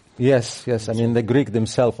well. Yes. I mean, the Greek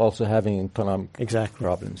themselves also having economic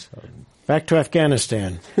problems. Back to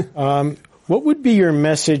Afghanistan. What would be your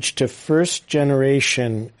message to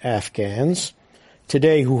first-generation Afghans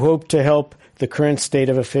today who hope to help the current state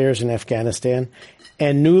of affairs in Afghanistan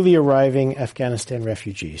and newly arriving Afghanistan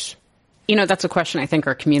refugees? That's a question I think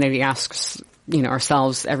our community asks,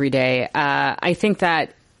 ourselves every day. I think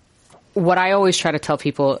that what I always try to tell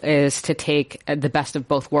people is to take the best of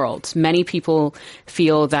both worlds. Many people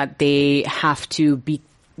feel that they have to be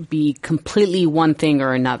completely one thing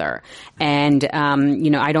or another. And,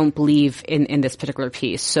 I don't believe in this particular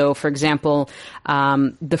piece. So, for example,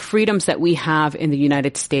 the freedoms that we have in the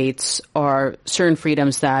United States are certain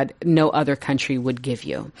freedoms that no other country would give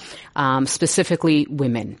you, specifically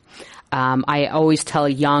women. I always tell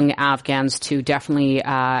young Afghans to definitely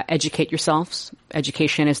educate yourselves.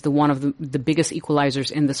 Education is one of the biggest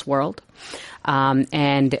equalizers in this world.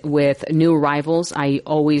 And with new arrivals, I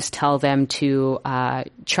always tell them to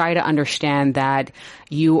try to understand that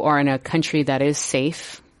you are in a country that is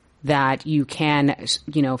safe, that you can,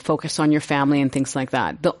 focus on your family and things like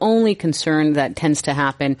that. The only concern that tends to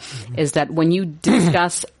happen is that when you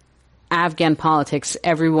discuss Afghan politics,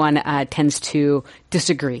 everyone tends to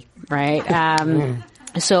disagree, right?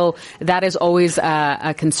 So that is always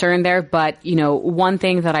a concern there. But, one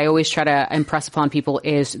thing that I always try to impress upon people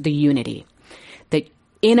is the unity. That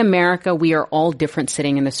in America, we are all different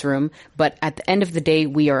sitting in this room, but at the end of the day,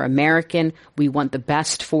 we are American. We want the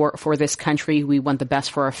best for this country. We want the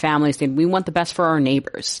best for our families, and we want the best for our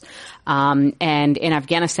neighbors. And in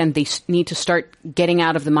Afghanistan, they need to start getting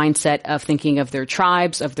out of the mindset of thinking of their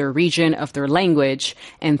tribes, of their region, of their language,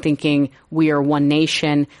 and thinking we are one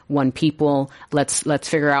nation, one people. Let's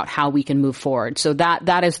figure out how we can move forward. So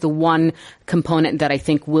that is the one component that I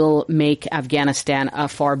think will make Afghanistan a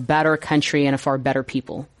far better country and a far better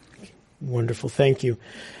people. Wonderful. Thank you.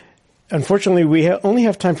 Unfortunately, we only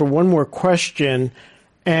have time for one more question.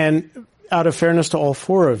 And out of fairness to all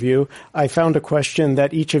four of you, I found a question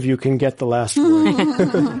that each of you can get the last word.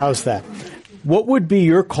 How's that? What would be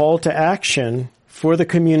your call to action for the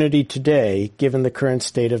community today, given the current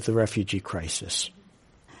state of the refugee crisis?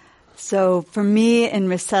 So for me in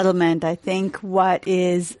resettlement, I think what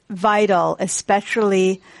is vital,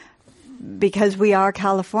 especially because we are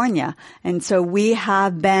California, and so we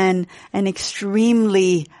have been an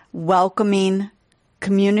extremely welcoming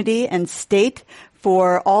community and state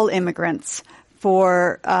for all immigrants.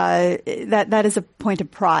 For that is a point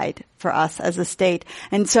of pride for us as a state.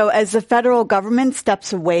 And so as the federal government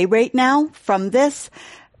steps away right now from this,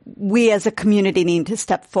 we as a community need to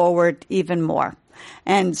step forward even more.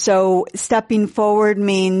 And so stepping forward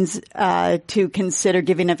means to consider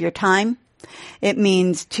giving of your time. It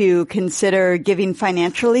means to consider giving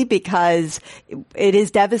financially, because it is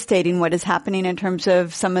devastating what is happening in terms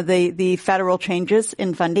of some of the federal changes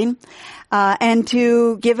in funding. And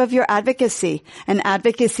to give of your advocacy. And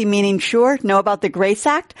advocacy meaning, sure, know about the GRACE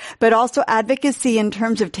Act, but also advocacy in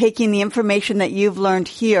terms of taking the information that you've learned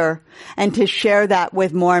here and to share that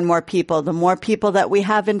with more and more people. The more people that we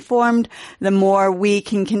have informed, the more we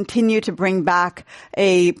can continue to bring back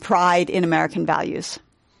a pride in American values.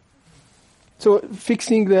 So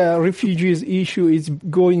fixing the refugees issue is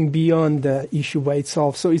going beyond the issue by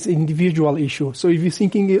itself. So it's an individual issue. So if you're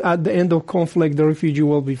thinking at the end of conflict, the refugee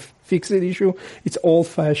will be fixed issue, it's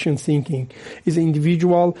old-fashioned thinking. It's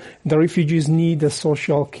individual. The refugees need the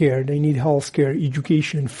social care. They need health care,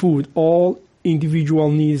 education, food, all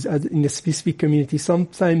individual needs in a specific community.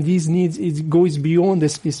 Sometimes these needs goes beyond the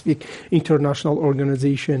specific international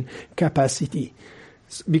organization capacity.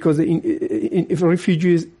 Because if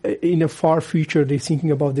refugees in a far future, they're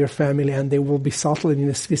thinking about their family and they will be settled in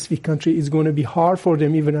a specific country, it's going to be hard for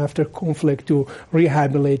them even after conflict to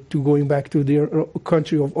rehabilitate to going back to their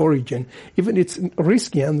country of origin. Even it's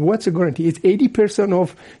risky, and what's the guarantee? It's 80%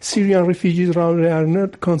 of Syrian refugees around there are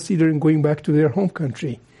not considering going back to their home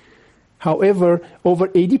country. However, over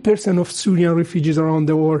 80% of Syrian refugees around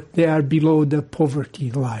the world, they are below the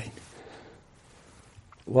poverty line.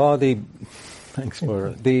 Well, thanks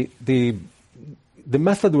for the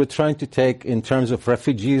method we're trying to take in terms of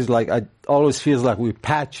refugees. Like, it always feels like we're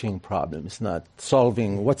patching problems, not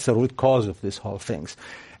solving what's the root cause of this whole things.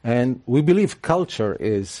 And we believe culture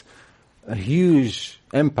is a huge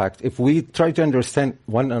impact. If we try to understand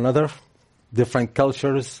one another, different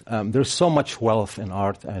cultures, there's so much wealth in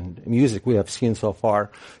art and music we have seen so far,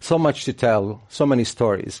 so much to tell, so many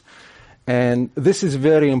stories. And this is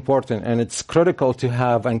very important, and it's critical to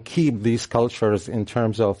have and keep these cultures in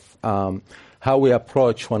terms of how we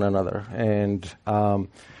approach one another. And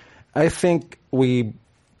I think we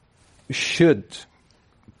should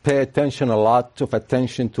pay a lot of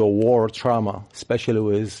attention to a war trauma, especially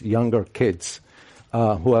with younger kids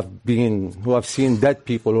who have seen dead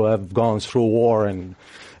people who have gone through war. And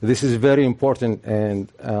this is very important,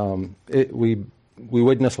 and we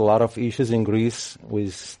witness a lot of issues in Greece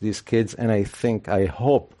with these kids, and I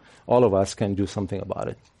hope all of us can do something about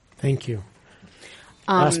it. Thank you.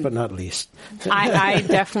 Last but not least. I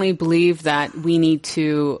definitely believe that we need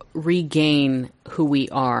to regain who we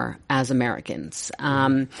are as Americans.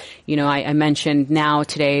 I mentioned now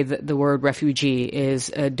today the word refugee is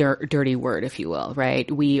a dirty word, if you will,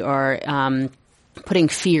 right? We are putting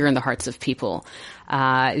fear in the hearts of people.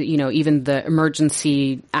 Even the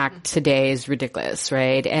Emergency Act today is ridiculous,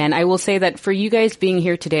 right? And I will say that for you guys being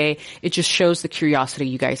here today, it just shows the curiosity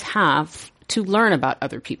you guys have to learn about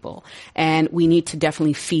other people. And we need to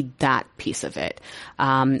definitely feed that piece of it.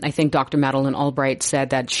 I think Dr. Madeleine Albright said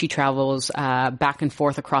that she travels back and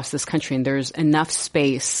forth across this country, and there's enough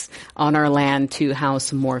space on our land to house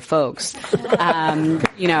some more folks. And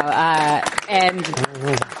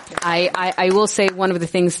I will say one of the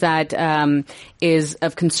things that is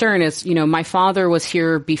of concern is, my father was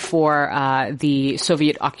here before the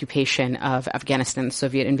Soviet occupation of Afghanistan, the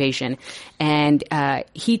Soviet invasion, and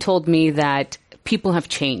he told me that people have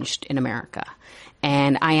changed in America.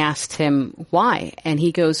 And I asked him why. And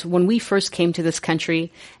he goes, when we first came to this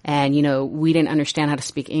country and, we didn't understand how to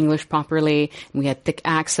speak English properly, and we had thick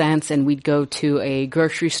accents, and we'd go to a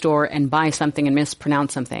grocery store and buy something and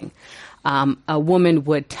mispronounce something. A woman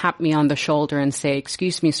would tap me on the shoulder and say,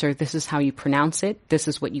 "Excuse me, sir, this is how you pronounce it. This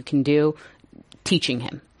is what you can do," teaching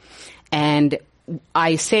him. And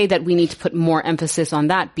I say that we need to put more emphasis on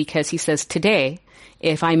that because he says today,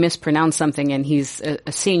 if I mispronounce something, and he's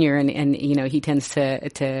a senior and he tends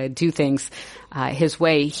to do things his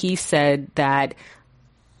way, he said that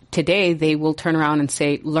today they will turn around and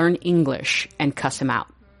say, "Learn English," and cuss him out,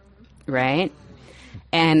 right?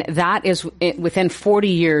 And that is within 40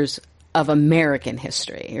 years of American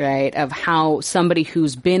history, right? Of how somebody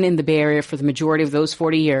who's been in the Bay Area for the majority of those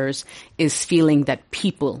 40 years is feeling that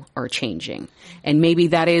people are changing. And maybe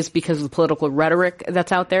that is because of the political rhetoric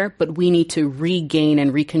that's out there, but we need to regain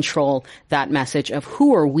and recontrol that message of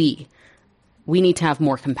who are we? We need to have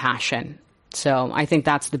more compassion. So I think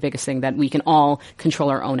that's the biggest thing, that we can all control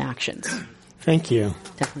our own actions. Thank you.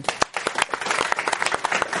 Definitely.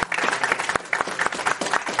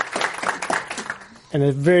 And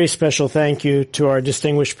a very special thank you to our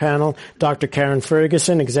distinguished panel, Dr. Karen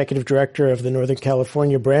Ferguson, Executive Director of the Northern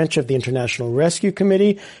California branch of the International Rescue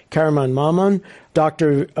Committee, Karaman Maman,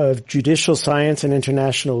 Doctor of Judicial Science and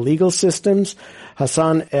International Legal Systems,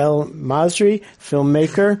 Hassan El Masri,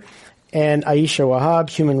 filmmaker, and Aisha Wahab,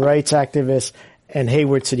 human rights activist and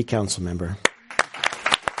Hayward City Council member.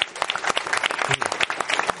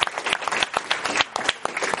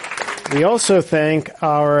 We also thank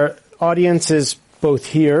our audiences both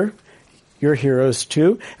here, your heroes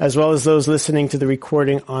too, as well as those listening to the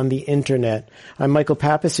recording on the internet. I'm Michael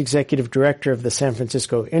Pappas, Executive Director of the San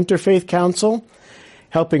Francisco Interfaith Council,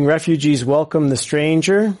 helping refugees welcome the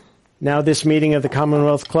stranger. Now this meeting of the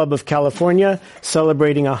Commonwealth Club of California,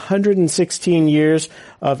 celebrating 116 years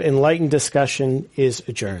of enlightened discussion, is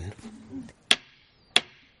adjourned.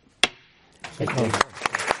 Thank you.